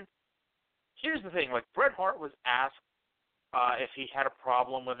 And here's the thing, like Bret Hart was asked if he had a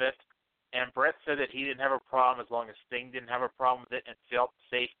problem with it, and Bret said that he didn't have a problem as long as Sting didn't have a problem with it and felt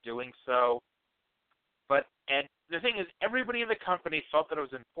safe doing so. And the thing is, everybody in the company felt that it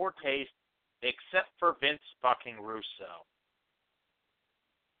was in poor taste, except for Vince fucking Russo.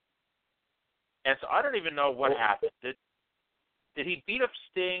 And so I don't even know what happened. Did he beat up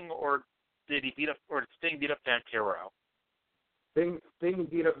Sting, or did Sting beat up Vampiro? Sting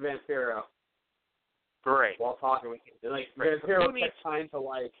beat up Vampiro. Great. While talking with him. Like, Vampiro kept trying to,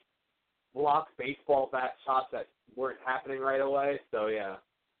 like, block baseball bat shots that weren't happening right away, so yeah.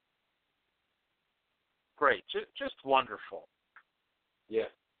 Great. Just wonderful. Yeah.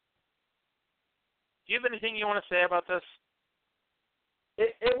 Do you have anything you want to say about this?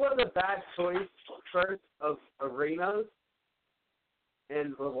 It was a bad choice first of arenas,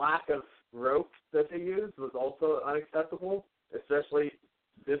 and the lack of ropes that they used was also unacceptable, especially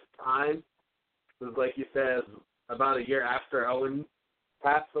this time. It was, like you said, about a year after Owen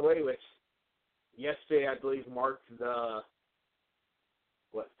passed away, which yesterday, I believe, marked the,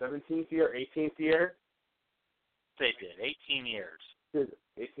 17th year, 18th year? They did. 18 years.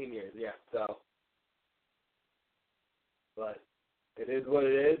 18 years, yeah, so. But it is what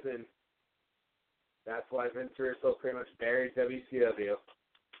it is, and that's why Vince Russo pretty much buried WCW.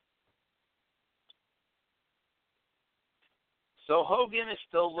 So Hogan is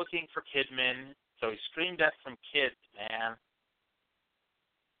still looking for Kidman, so he screamed at some kids, man.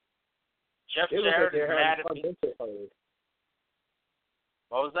 Jeff Jarrett is mad at me.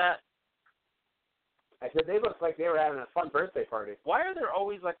 What was that? I said they looked like they were having a fun birthday party. Why are there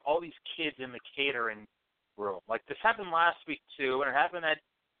always, like, all these kids in the catering room? Like, this happened last week, too, and it happened at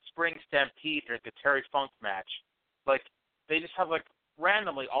Spring Stampede during the Terry Funk match. Like, they just have, like,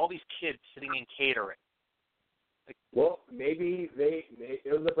 randomly all these kids sitting in catering. Like, well, maybe it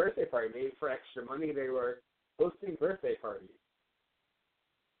was a birthday party. Maybe for extra money they were hosting birthday parties.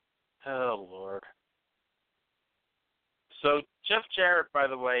 Oh, Lord. So Jeff Jarrett, by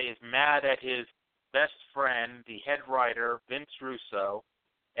the way, is mad at his best friend, the head writer, Vince Russo,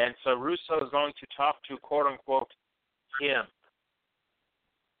 and so Russo is going to talk to, quote-unquote, him.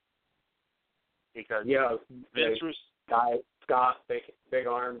 Because Vince Russo... Guy, Scott, big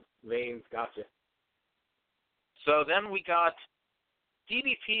arms, veins, gotcha. So then we got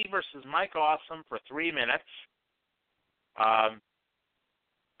DDP versus Mike Awesome for 3 minutes.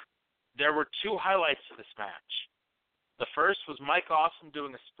 There were 2 highlights to this match. The first was Mike Awesome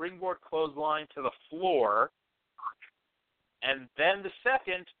doing a springboard clothesline to the floor. And then the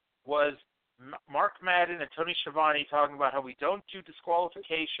second was Mark Madden and Tony Schiavone talking about how we don't do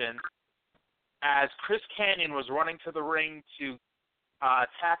disqualification, as Chris Kanyon was running to the ring to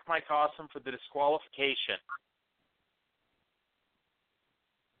attack Mike Awesome for the disqualification.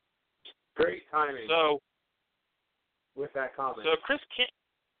 Great timing. So, with that comment. So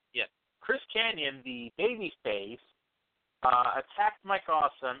Chris Kanyon, the babyface, attacked Mike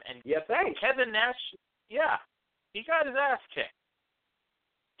Awesome, and Kevin Nash, he got his ass kicked.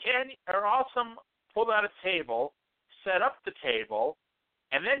 Awesome pulled out a table, set up the table,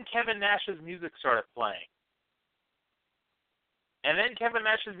 and then Kevin Nash's music started playing. And then Kevin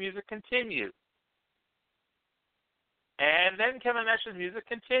Nash's music continued. And then Kevin Nash's music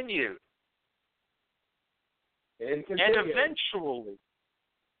continued. And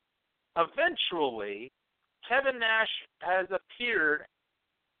eventually, Kevin Nash has appeared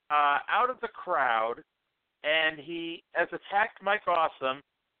out of the crowd, and he has attacked Mike Awesome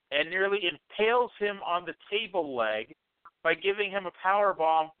and nearly impales him on the table leg by giving him a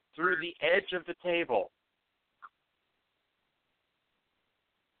powerbomb through the edge of the table.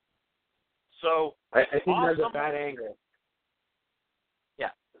 So I think there's a bad angle.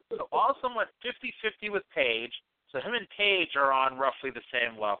 Yeah. So Awesome went 50-50 with Page, so him and Page are on roughly the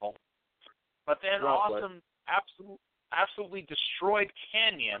same level. But then Awesome absolutely destroyed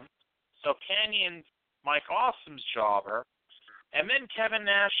Kanyon. So Kanyon's Mike Awesome's jobber. And then Kevin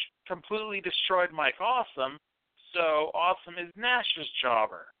Nash completely destroyed Mike Awesome. So Awesome is Nash's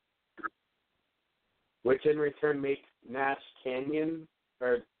jobber. Which in return makes Nash Kanyon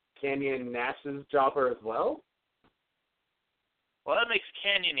Nash's jobber as well? Well, that makes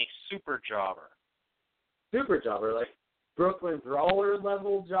Kanyon a super jobber. Super jobber, like Brooklyn Brawler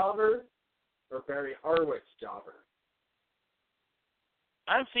level jobber? Or Barry Harwich jobber?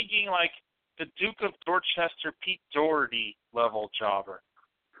 I'm thinking like the Duke of Dorchester, Pete Doherty level jobber.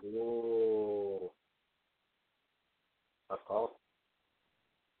 Whoa. Tough call.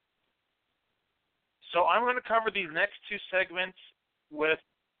 So I'm going to cover these next two segments with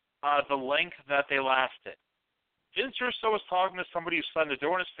the length that they lasted. Vince Russo was talking to somebody who slammed the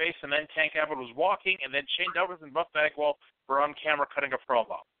door in his face, and then Tank Abbott was walking, and then Shane Douglas and Buff Bagwell were on camera cutting a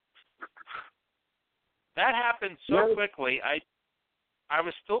promo. That happened so quickly, I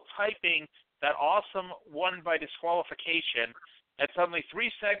was still typing that awesome won by disqualification, and suddenly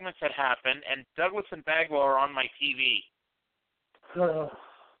 3 segments had happened, and Douglas and Bagwell are on my TV.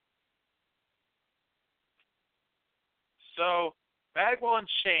 So Bagwell and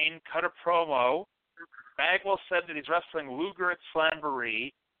Shane cut a promo. Bagwell said that he's wrestling Luger at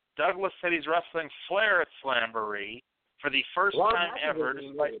Slamboree. Douglas said he's wrestling Flair at Slamboree for the first time ever.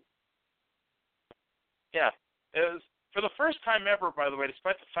 Yeah, it was for the first time ever, by the way,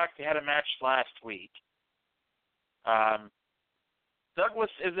 despite the fact they had a match last week.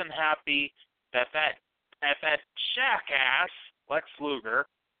 Douglas isn't happy that jackass, Lex Luger,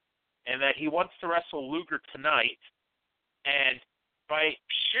 and that he wants to wrestle Luger tonight. And by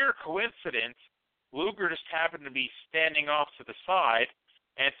sheer coincidence, Luger just happened to be standing off to the side,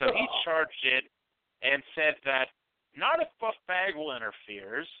 and so he charged it and said that not if Buff Bagwell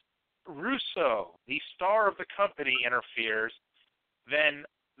interferes, Russo, the star of the company, interferes, then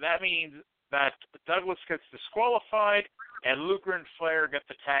that means that Douglas gets disqualified and Luger and Flair get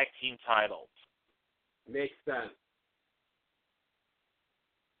the tag team titles. Makes sense.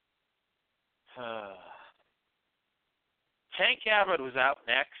 Tank Abbott was out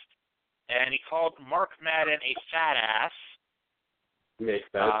next, and he called Mark Madden a fat ass.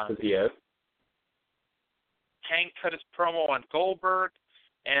 Makes sense, because he is. Tank cut his promo on Goldberg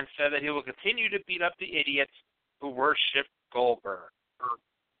and said that he will continue to beat up the idiots who worship Goldberg.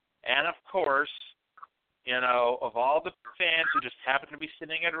 And, of course, of all the fans who just happen to be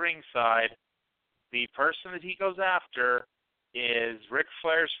sitting at ringside, the person that he goes after is Ric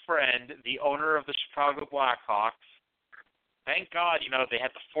Flair's friend, the owner of the Chicago Blackhawks. Thank God, they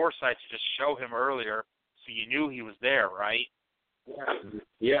had the foresight to just show him earlier, so you knew he was there, right?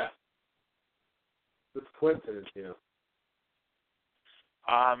 Yeah. It's coincidence,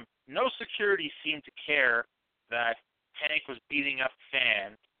 No security seemed to care that Tank was beating up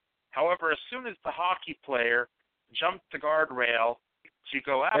fans. However, as soon as the hockey player jumped the guardrail to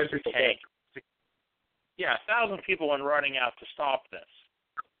go after Tank, 1,000 people went running out to stop this.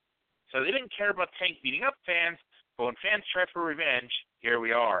 So they didn't care about Tank beating up fans, but when fans try for revenge, here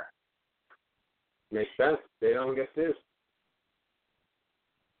we are. Makes sense. They don't get sued.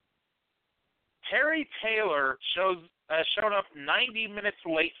 Terry Taylor showed up 90 minutes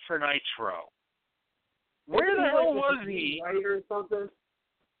late for Nitro. Where the hell was he? Writer or something?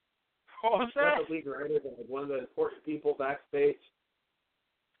 What was that? Not the league writer, but one of the important people backstage.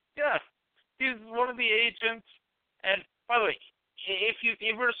 Yeah, he's one of the agents. And by the way, if you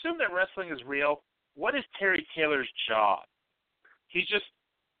were to assume that wrestling is real, what is Terry Taylor's job? He's just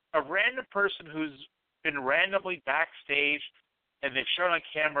a random person who's been randomly backstage, and they've shown on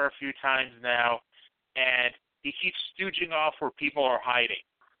camera a few times now, and he keeps stooging off where people are hiding.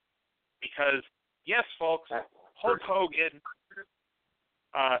 Because, yes, folks, Hulk Hogan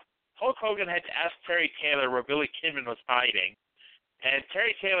had to ask Terry Taylor where Billy Kidman was hiding, and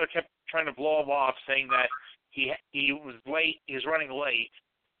Terry Taylor kept trying to blow him off, saying that he was late, he was running late,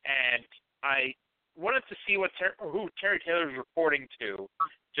 and I wanted to see who Terry Taylor was reporting to,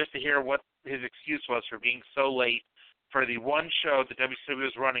 just to hear what his excuse was for being so late for the one show that WCW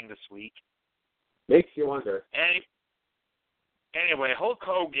was running this week. Makes you wonder. Anyway, Hulk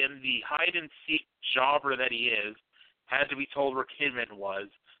Hogan, the hide-and-seek jobber that he is, had to be told where Kidman was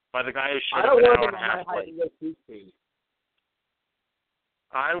by the guy who should have been an hour and a half late.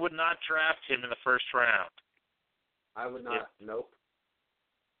 I would not draft him in the first round. I would not. Nope.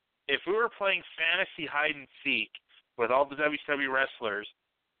 If we were playing fantasy hide-and-seek with all the WCW wrestlers,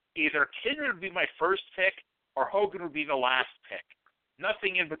 either Kidman would be my first pick or Hogan would be the last pick.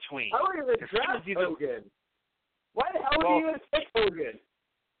 Nothing in between. I wouldn't even draft Hogan. Why the hell would you even pick Hogan?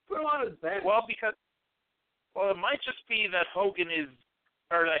 Put him on his bench. It might just be that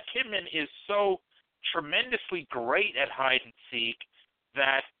that Kidman is so tremendously great at hide-and-seek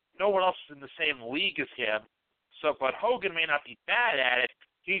that no one else is in the same league as him. So, but Hogan may not be bad at it.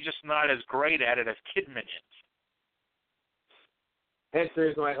 He's just not as great at it as Kidman is. Hence the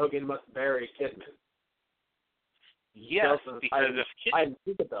reason why Hogan must bury Kidman. Yes, because if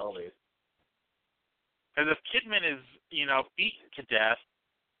Kidman is, beaten to death,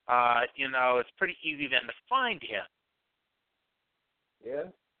 it's pretty easy then to find him. Yeah.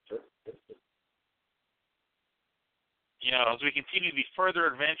 As we continue the further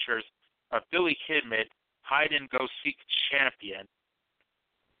adventures of Billy Kidman, hide-and-go-seek champion.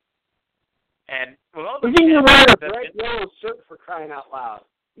 And with all the Isn't you wearing a that bright yellow shirt for crying out loud?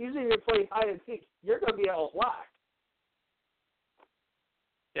 Usually you're playing hide and seek. You're going to be all black.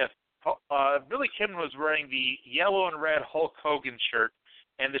 Yes. Billy Kidman was wearing the yellow and red Hulk Hogan shirt,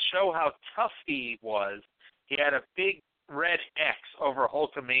 and to show how tough he was, he had a big red X over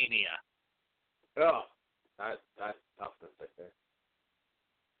Hulkamania. Oh, that's toughness right there.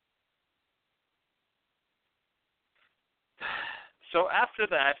 So after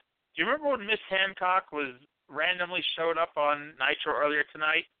that, do you remember when Miss Hancock was randomly showed up on Nitro earlier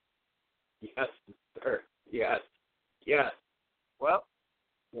tonight? Yes, sir. Yes. Well,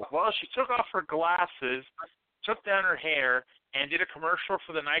 she took off her glasses, took down her hair, and did a commercial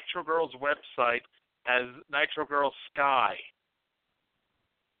for the Nitro Girls website as Nitro Girl Sky.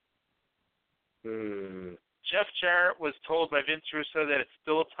 Jeff Jarrett was told by Vince Russo that it's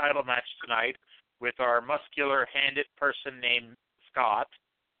still a title match tonight with our muscular-handed person named Scott.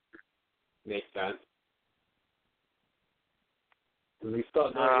 Makes sense. We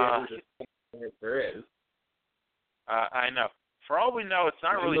still know if there is. I know. For all we know, it's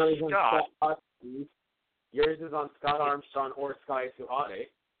not really Scott. Yours is on Scott Armstrong or Sky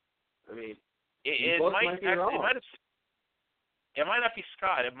Suhade. I mean, it might not be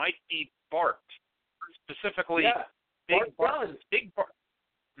Scott. It might be Bart. Specifically, Big Bart.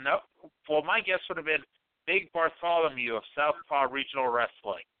 No. Well, my guess would have been Big Bartholomew of Southpaw Regional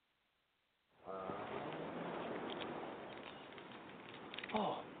Wrestling.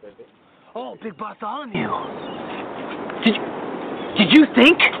 Big Bartholomew. Did you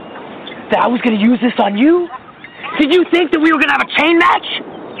think that I was going to use this on you? Did you think that we were going to have a chain match?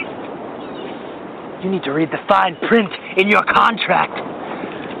 You need to read the fine print in your contract,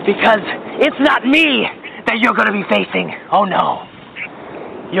 because it's not me that you're going to be facing. Oh, no.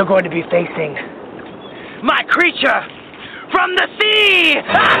 You're going to be facing my creature from the sea!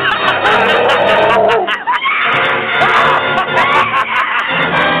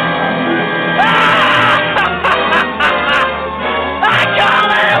 I call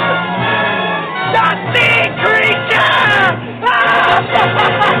him the sea creature!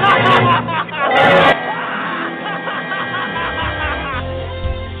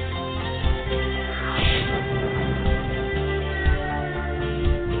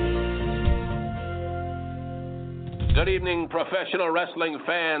 Good evening, professional wrestling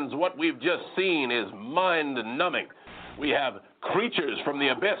fans. What we've just seen is mind-numbing. We have creatures from the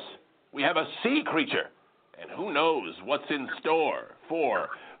abyss. We have a sea creature. And who knows what's in store for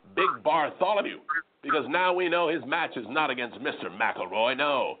Big Bartholomew. Because now we know his match is not against Mr. McElroy.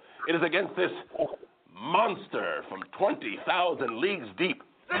 No, it is against this monster from 20,000 leagues deep.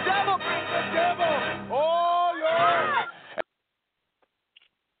 The devil! The devil! Oh,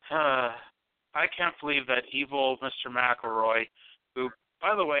 Lord! I can't believe that evil Mr. McElroy, who,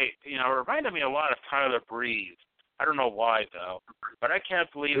 by the way, reminded me a lot of Tyler Breeze. I don't know why, though. But I can't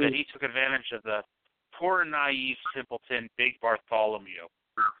believe that he took advantage of the poor, naive, simpleton Big Bartholomew.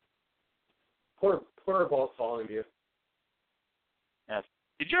 Poor Bartholomew. Yes.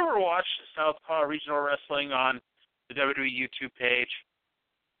 Did you ever watch Southpaw Regional Wrestling on the WWE YouTube page?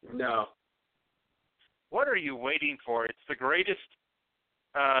 No. What are you waiting for? It's the greatest...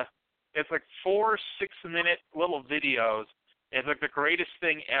 it's like 4 6-minute little videos. It's like the greatest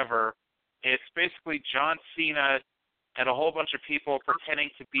thing ever. It's basically John Cena and a whole bunch of people pretending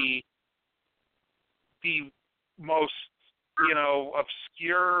to be the most,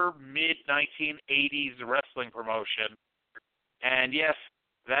 obscure mid-1980s wrestling promotion. And yes,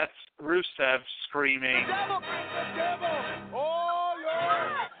 that's Rusev screaming. The devil! The devil! Oh,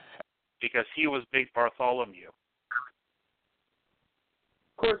 Lord! Because he was Big Bartholomew.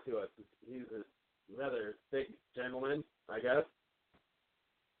 Of course he was. He's a rather thick gentleman, I guess.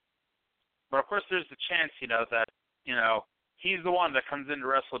 But of course there's the chance, that, he's the one that comes in to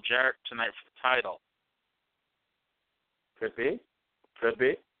wrestle Jarrett tonight for the title. Could be.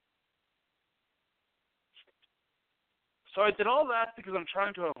 So I did all that because I'm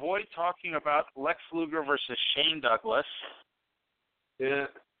trying to avoid talking about Lex Luger versus Shane Douglas. Yeah.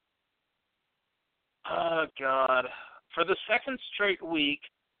 Oh, God. For the second straight week,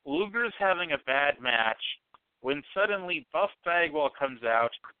 Luger's having a bad match when suddenly Buff Bagwell comes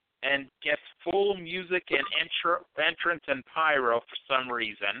out and gets full music and entrance and pyro for some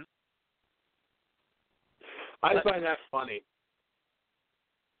reason. I find that funny.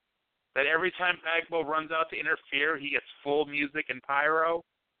 That every time Bagwell runs out to interfere, he gets full music and pyro?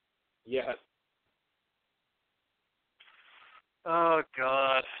 Yes. Oh,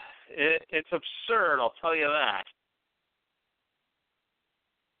 God. It's absurd, I'll tell you that.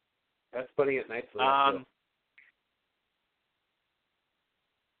 That's putting it nicely.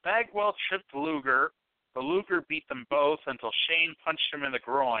 Bagwell tripped Luger, but Luger beat them both until Shane punched him in the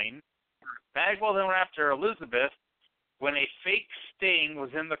groin. Bagwell then went after Elizabeth when a fake Sting was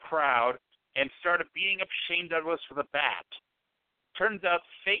in the crowd and started beating up Shane Douglas with a bat. Turns out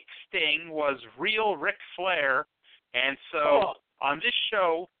fake Sting was real Ric Flair, and so on this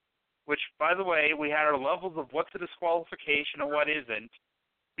show, which, by the way, we had our levels of what's a disqualification and what isn't,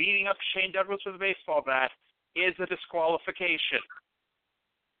 beating up Shane Douglas with a baseball bat is a disqualification.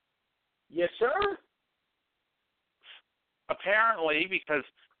 Yes, sir? Apparently, because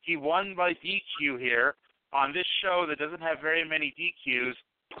he won by DQ here, on this show that doesn't have very many DQs,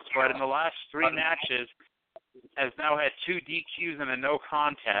 but in the last 3 matches has now had 2 DQs and a no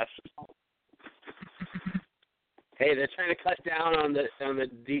contest. Hey, they're trying to cut down on the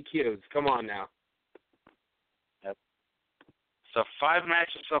DQs. Come on now. Yep. So 5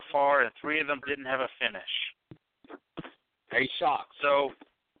 matches so far, and 3 of them didn't have a finish. Are you shocked? So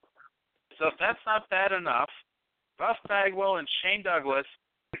if that's not bad enough, Buff Bagwell and Shane Douglas,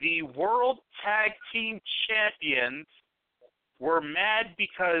 the World Tag Team Champions, were mad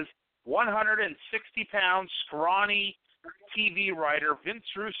because 160-pound scrawny TV writer Vince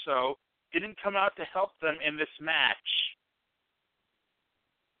Russo didn't come out to help them in this match.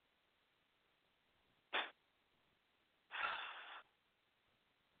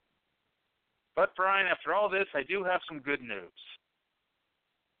 But, Brian, after all this, I do have some good news.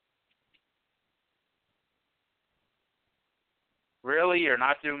 Really? You're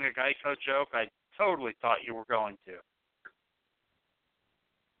not doing a Geico joke? I totally thought you were going to.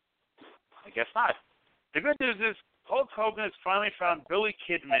 I guess not. The good news is Hulk Hogan has finally found Billy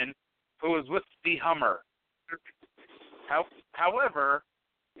Kidman, who was with the Hummer. However,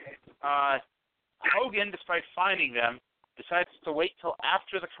 Hogan, despite finding them, decides to wait till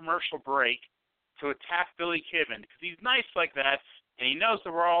after the commercial break to attack Billy Kidman, because he's nice like that, and he knows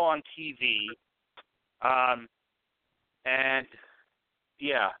that we're all on TV. And,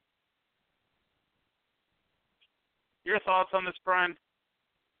 yeah. Your thoughts on this, Brian?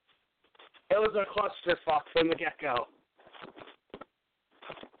 It was a clusterfuck from the get-go.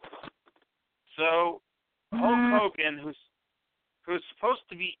 So, Hulk Hogan, who's supposed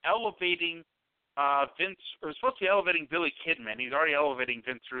to be elevating Billy Kidman, he's already elevating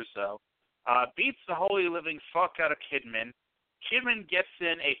Vince Russo, beats the holy living fuck out of Kidman. Kidman gets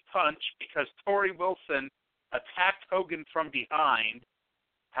in a punch because Torrie Wilson attacked Hogan from behind.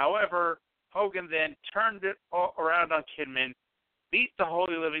 However, Hogan then turned it around on Kidman, beat the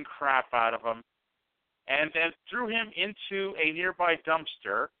holy living crap out of him, and then threw him into a nearby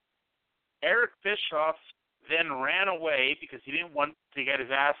dumpster. Eric Bischoff then ran away because he didn't want to get his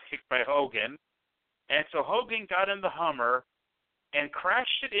ass kicked by Hogan. And so Hogan got in the Hummer and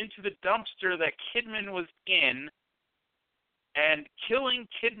crashed it into the dumpster that Kidman was in, and killing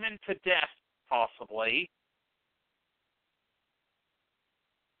Kidman to death, possibly.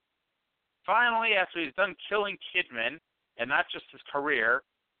 Finally, after he's done killing Kidman, and not just his career,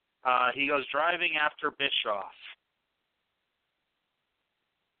 he goes driving after Bischoff.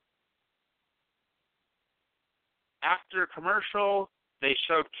 After commercial, they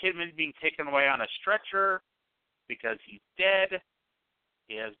showed Kidman being taken away on a stretcher because he's dead.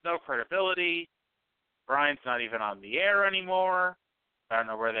 He has no credibility. Brian's not even on the air anymore. I don't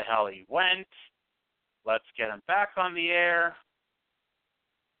know where the hell he went. Let's get him back on the air.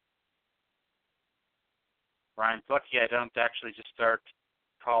 Brian's lucky I don't actually just start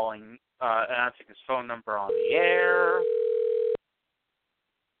calling, announcing his phone number on the air.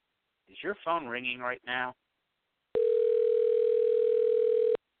 Is your phone ringing right now?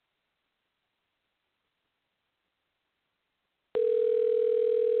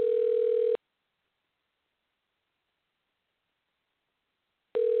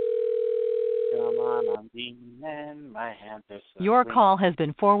 Your call has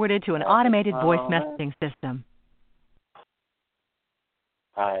been forwarded to an automated voice messaging system.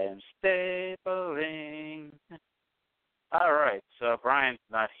 I am stapling. All right, so Brian's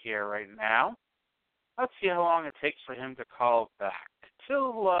not here right now. Let's see how long it takes for him to call back.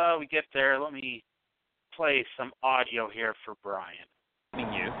 Till we get there, let me play some audio here for Brian.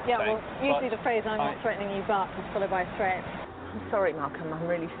 Yeah, well, usually the phrase "I'm not threatening you, but" is followed by a threat. I'm sorry, Malcolm. I'm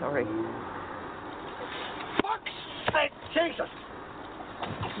really sorry. Fuck's sake, Jesus!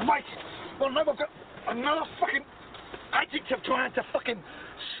 Right, we'll never get another fucking adjective trying to fucking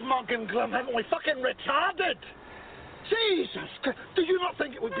smug and glum, haven't we? Fucking retarded! Jesus! Do you not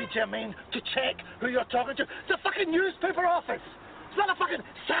think it would be germane to check who you're talking to? It's a fucking newspaper office! It's not a fucking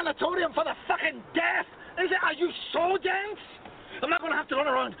sanatorium for the fucking deaf! Is it? Are you so dense? I'm not going to have to run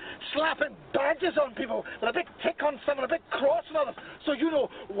around slapping badges on people with a big tick on some and a big cross on them, so you know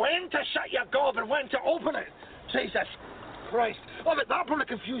when to shut your gob and when to open it. Jesus Christ. Oh, but that'll probably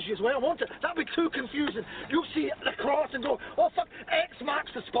confuse you as well, won't it? That'll be too confusing. You'll see the cross and go, oh, fuck, X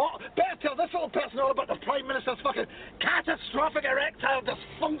marks the spot. Better tell this little person all about the Prime Minister's fucking catastrophic erectile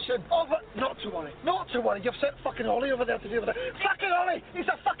dysfunction. Oh, but not to worry. Not to worry. You've sent fucking Ollie over there to deal with it. Fucking Ollie! He's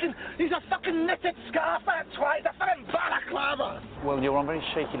a fucking knitted scarf, that twat. He's a fucking balaclava. Well, you're on very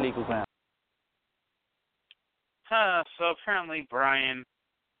shaky legal ground. So apparently Brian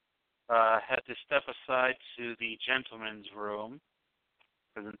had to step aside to the gentleman's room,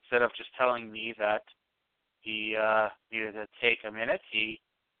 because instead of just telling me that he needed to take a minute, he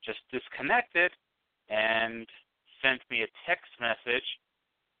just disconnected and sent me a text message,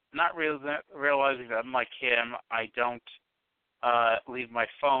 not realizing that, unlike him, I don't leave my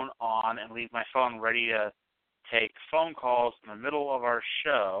phone on and leave my phone ready to take phone calls in the middle of our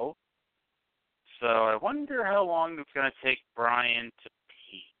show. So I wonder how long it's going to take Brian to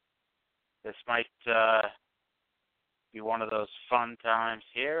pee. This might be one of those fun times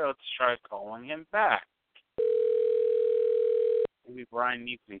here. Let's try calling him back. Maybe Brian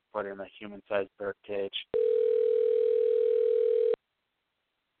needs to be put in a human-sized bird cage.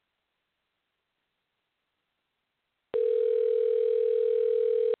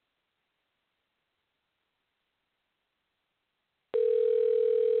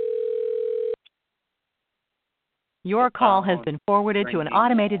 Your call has been forwarded to an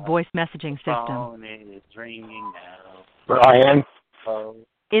automated voice messaging system. Phone is ringing now. Brian?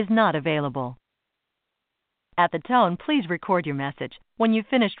 Is not available. At the tone, please record your message. When you've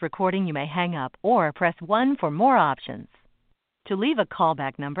finished recording, you may hang up or press 1 for more options. To leave a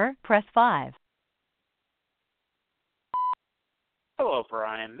callback number, press 5. Hello,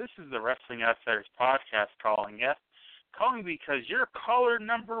 Brian. This is the Wrestling Outsiders podcast calling you. Calling because you're caller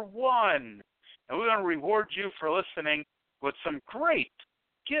number 1. And we're going to reward you for listening with some great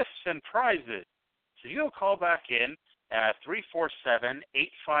gifts and prizes. So you'll call back in at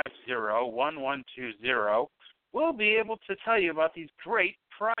 347-850-1120. We'll be able to tell you about these great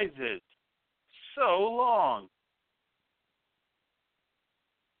prizes. So long.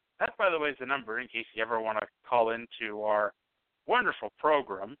 That, by the way, is the number in case you ever want to call into our wonderful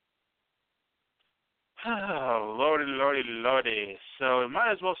program. Oh, lordy. So we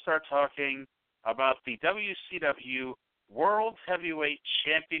might as well start talking about the WCW World Heavyweight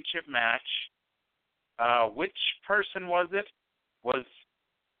Championship match. Which person was it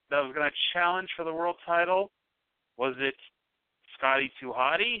that was going to challenge for the world title? Was it Scotty 2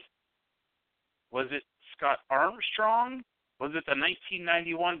 Hotty? Was it Scott Armstrong? Was it the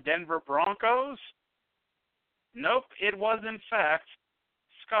 1991 Denver Broncos? Nope, it was in fact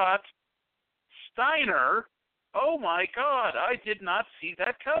Scott Steiner. Oh my God, I did not see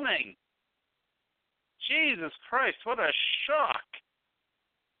that coming. Jesus Christ, what a shock.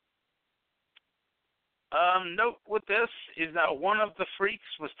 Note with this is that one of the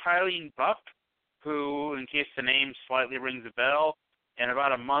freaks was Tylene Buck, who, in case the name slightly rings a bell, in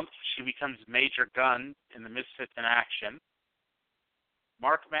about a month she becomes Major Gunn in the Misfits in Action.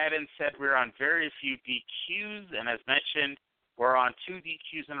 Mark Madden said we're on very few DQs, and as mentioned, we're on 2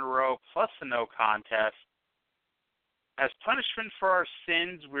 DQs in a row plus a no contest. As punishment for our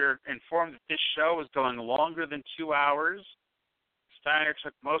sins, we're informed that this show is going longer than 2 hours. Steiner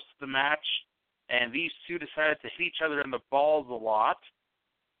took most of the match, and these two decided to hit each other in the balls a lot.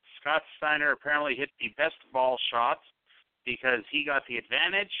 Scott Steiner apparently hit the best ball shots because he got the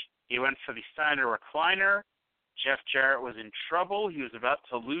advantage. He went for the Steiner recliner. Jeff Jarrett was in trouble. He was about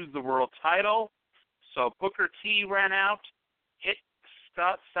to lose the world title. So Booker T ran out, hit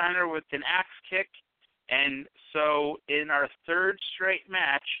Scott Steiner with an axe kick. And so in our third straight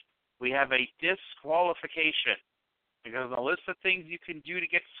match, we have a disqualification. Because the list of things you can do to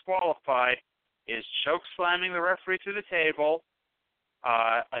get disqualified is choke slamming the referee through the table,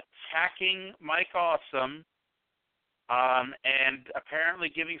 attacking Mike Awesome, and apparently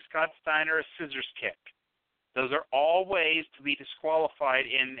giving Scott Steiner a scissors kick. Those are all ways to be disqualified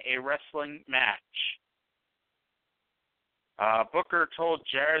in a wrestling match. Booker told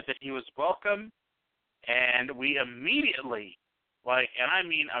Jarrett that he was welcome, and we immediately, and I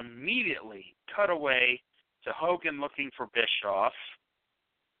mean immediately, cut away to Hogan looking for Bischoff.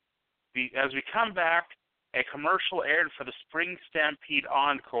 As we come back, a commercial aired for the Spring Stampede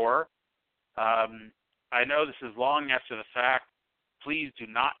Encore. I know this is long after the fact. Please do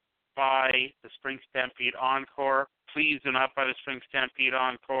not buy the Spring Stampede Encore. Please do not buy the Spring Stampede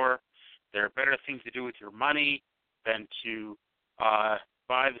Encore. There are better things to do with your money than to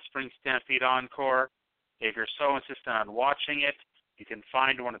buy the Spring Stampede Encore. If you're so insistent on watching it, You can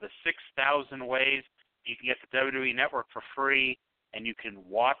find one of the 6,000 ways you can get the WWE Network for free, and you can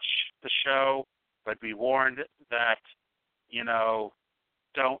watch the show, but be warned that,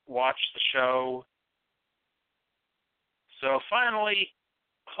 don't watch the show. So finally,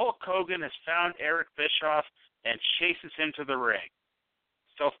 Hulk Hogan has found Eric Bischoff and chases him to the ring.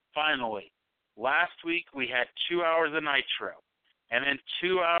 So finally, last week we had 2 hours of Nitro, and then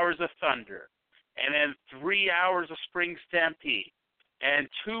 2 hours of Thunder, and then 3 hours of Spring Stampede, and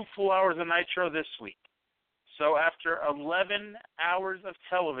 2 full hours of Nitro this week. So after 11 hours of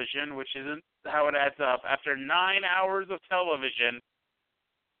television, which isn't how it adds up, after 9 hours of television,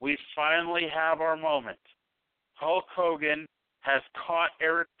 we finally have our moment. Hulk Hogan has caught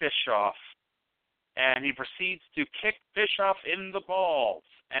Eric Bischoff, and he proceeds to kick Bischoff in the balls.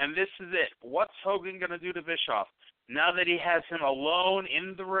 And this is it. What's Hogan going to do to Bischoff now that he has him alone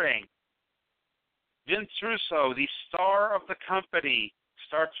in the ring? Vince Russo, the star of the company,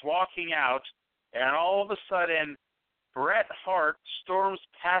 starts walking out, and all of a sudden, Bret Hart storms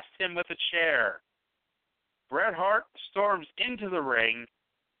past him with a chair. Bret Hart storms into the ring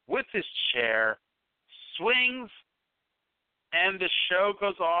with his chair, swings, and the show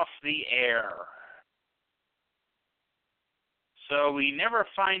goes off the air. So we never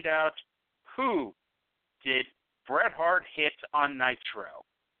find out who did Bret Hart hit on Nitro.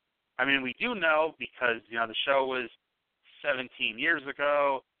 I mean, we do know because, the show was 17 years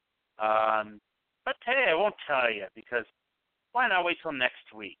ago. But hey, I won't tell you because why not wait till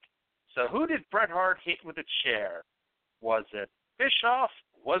next week? So who did Bret Hart hit with a chair? Was it Bischoff?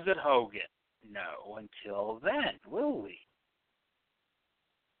 Was it Hogan? No, until then, will we?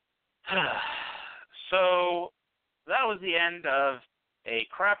 So that was the end of a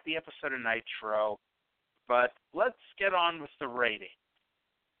crappy episode of Nitro, but let's get on with the rating.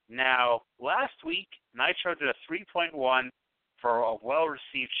 Now, last week, Nitro did a 3.1 for a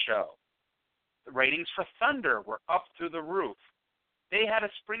well-received show. The ratings for Thunder were up through the roof. They had a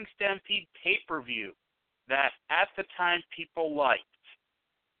Spring Stampede pay-per-view that, at the time, people liked.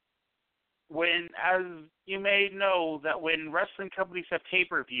 As you may know, that when wrestling companies have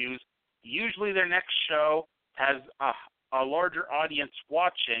pay-per-views, usually their next show has a larger audience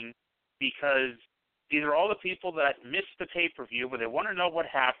watching because these are all the people that missed the pay-per-view, but they want to know what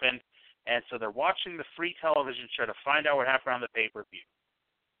happened, and so they're watching the free television show to find out what happened on the pay-per-view.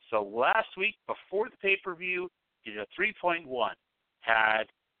 So last week, before the pay-per-view, did a 3.1. Had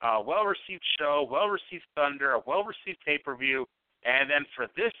a well-received show, well-received Thunder, a well-received pay-per-view, and then for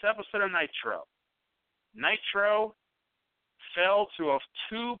this episode of Nitro fell to a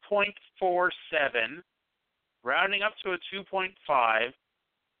 2.47, rounding up to a 2.5,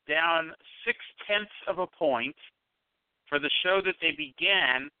 down 0.6 of a point for the show that they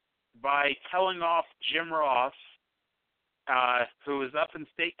began by telling off Jim Ross, who was up in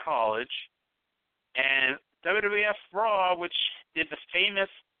State College, and WWF Raw, which did the famous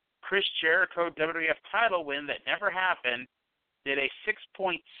Chris Jericho WWF title win that never happened, did a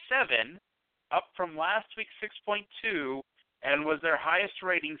 6.7, up from last week's 6.2, and was their highest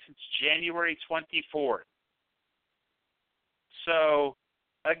rating since January 24th. So,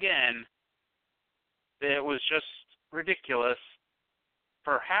 again, it was just ridiculous.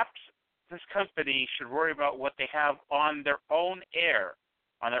 Perhaps this company should worry about what they have on their own air,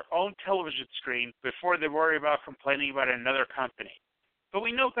 on their own television screen, before they worry about complaining about another company. But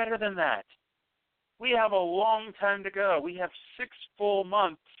we know better than that. We have a long time to go. We have 6 full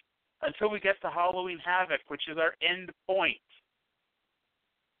months until we get to Halloween Havoc, which is our end point.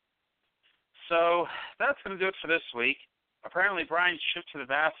 So that's going to do it for this week. Apparently Brian's trip to the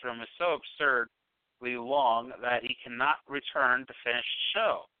bathroom is so absurdly long that he cannot return to finish the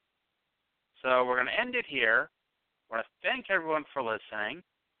show. So we're going to end it here. I want to thank everyone for listening,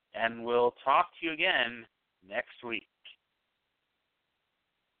 and we'll talk to you again next week.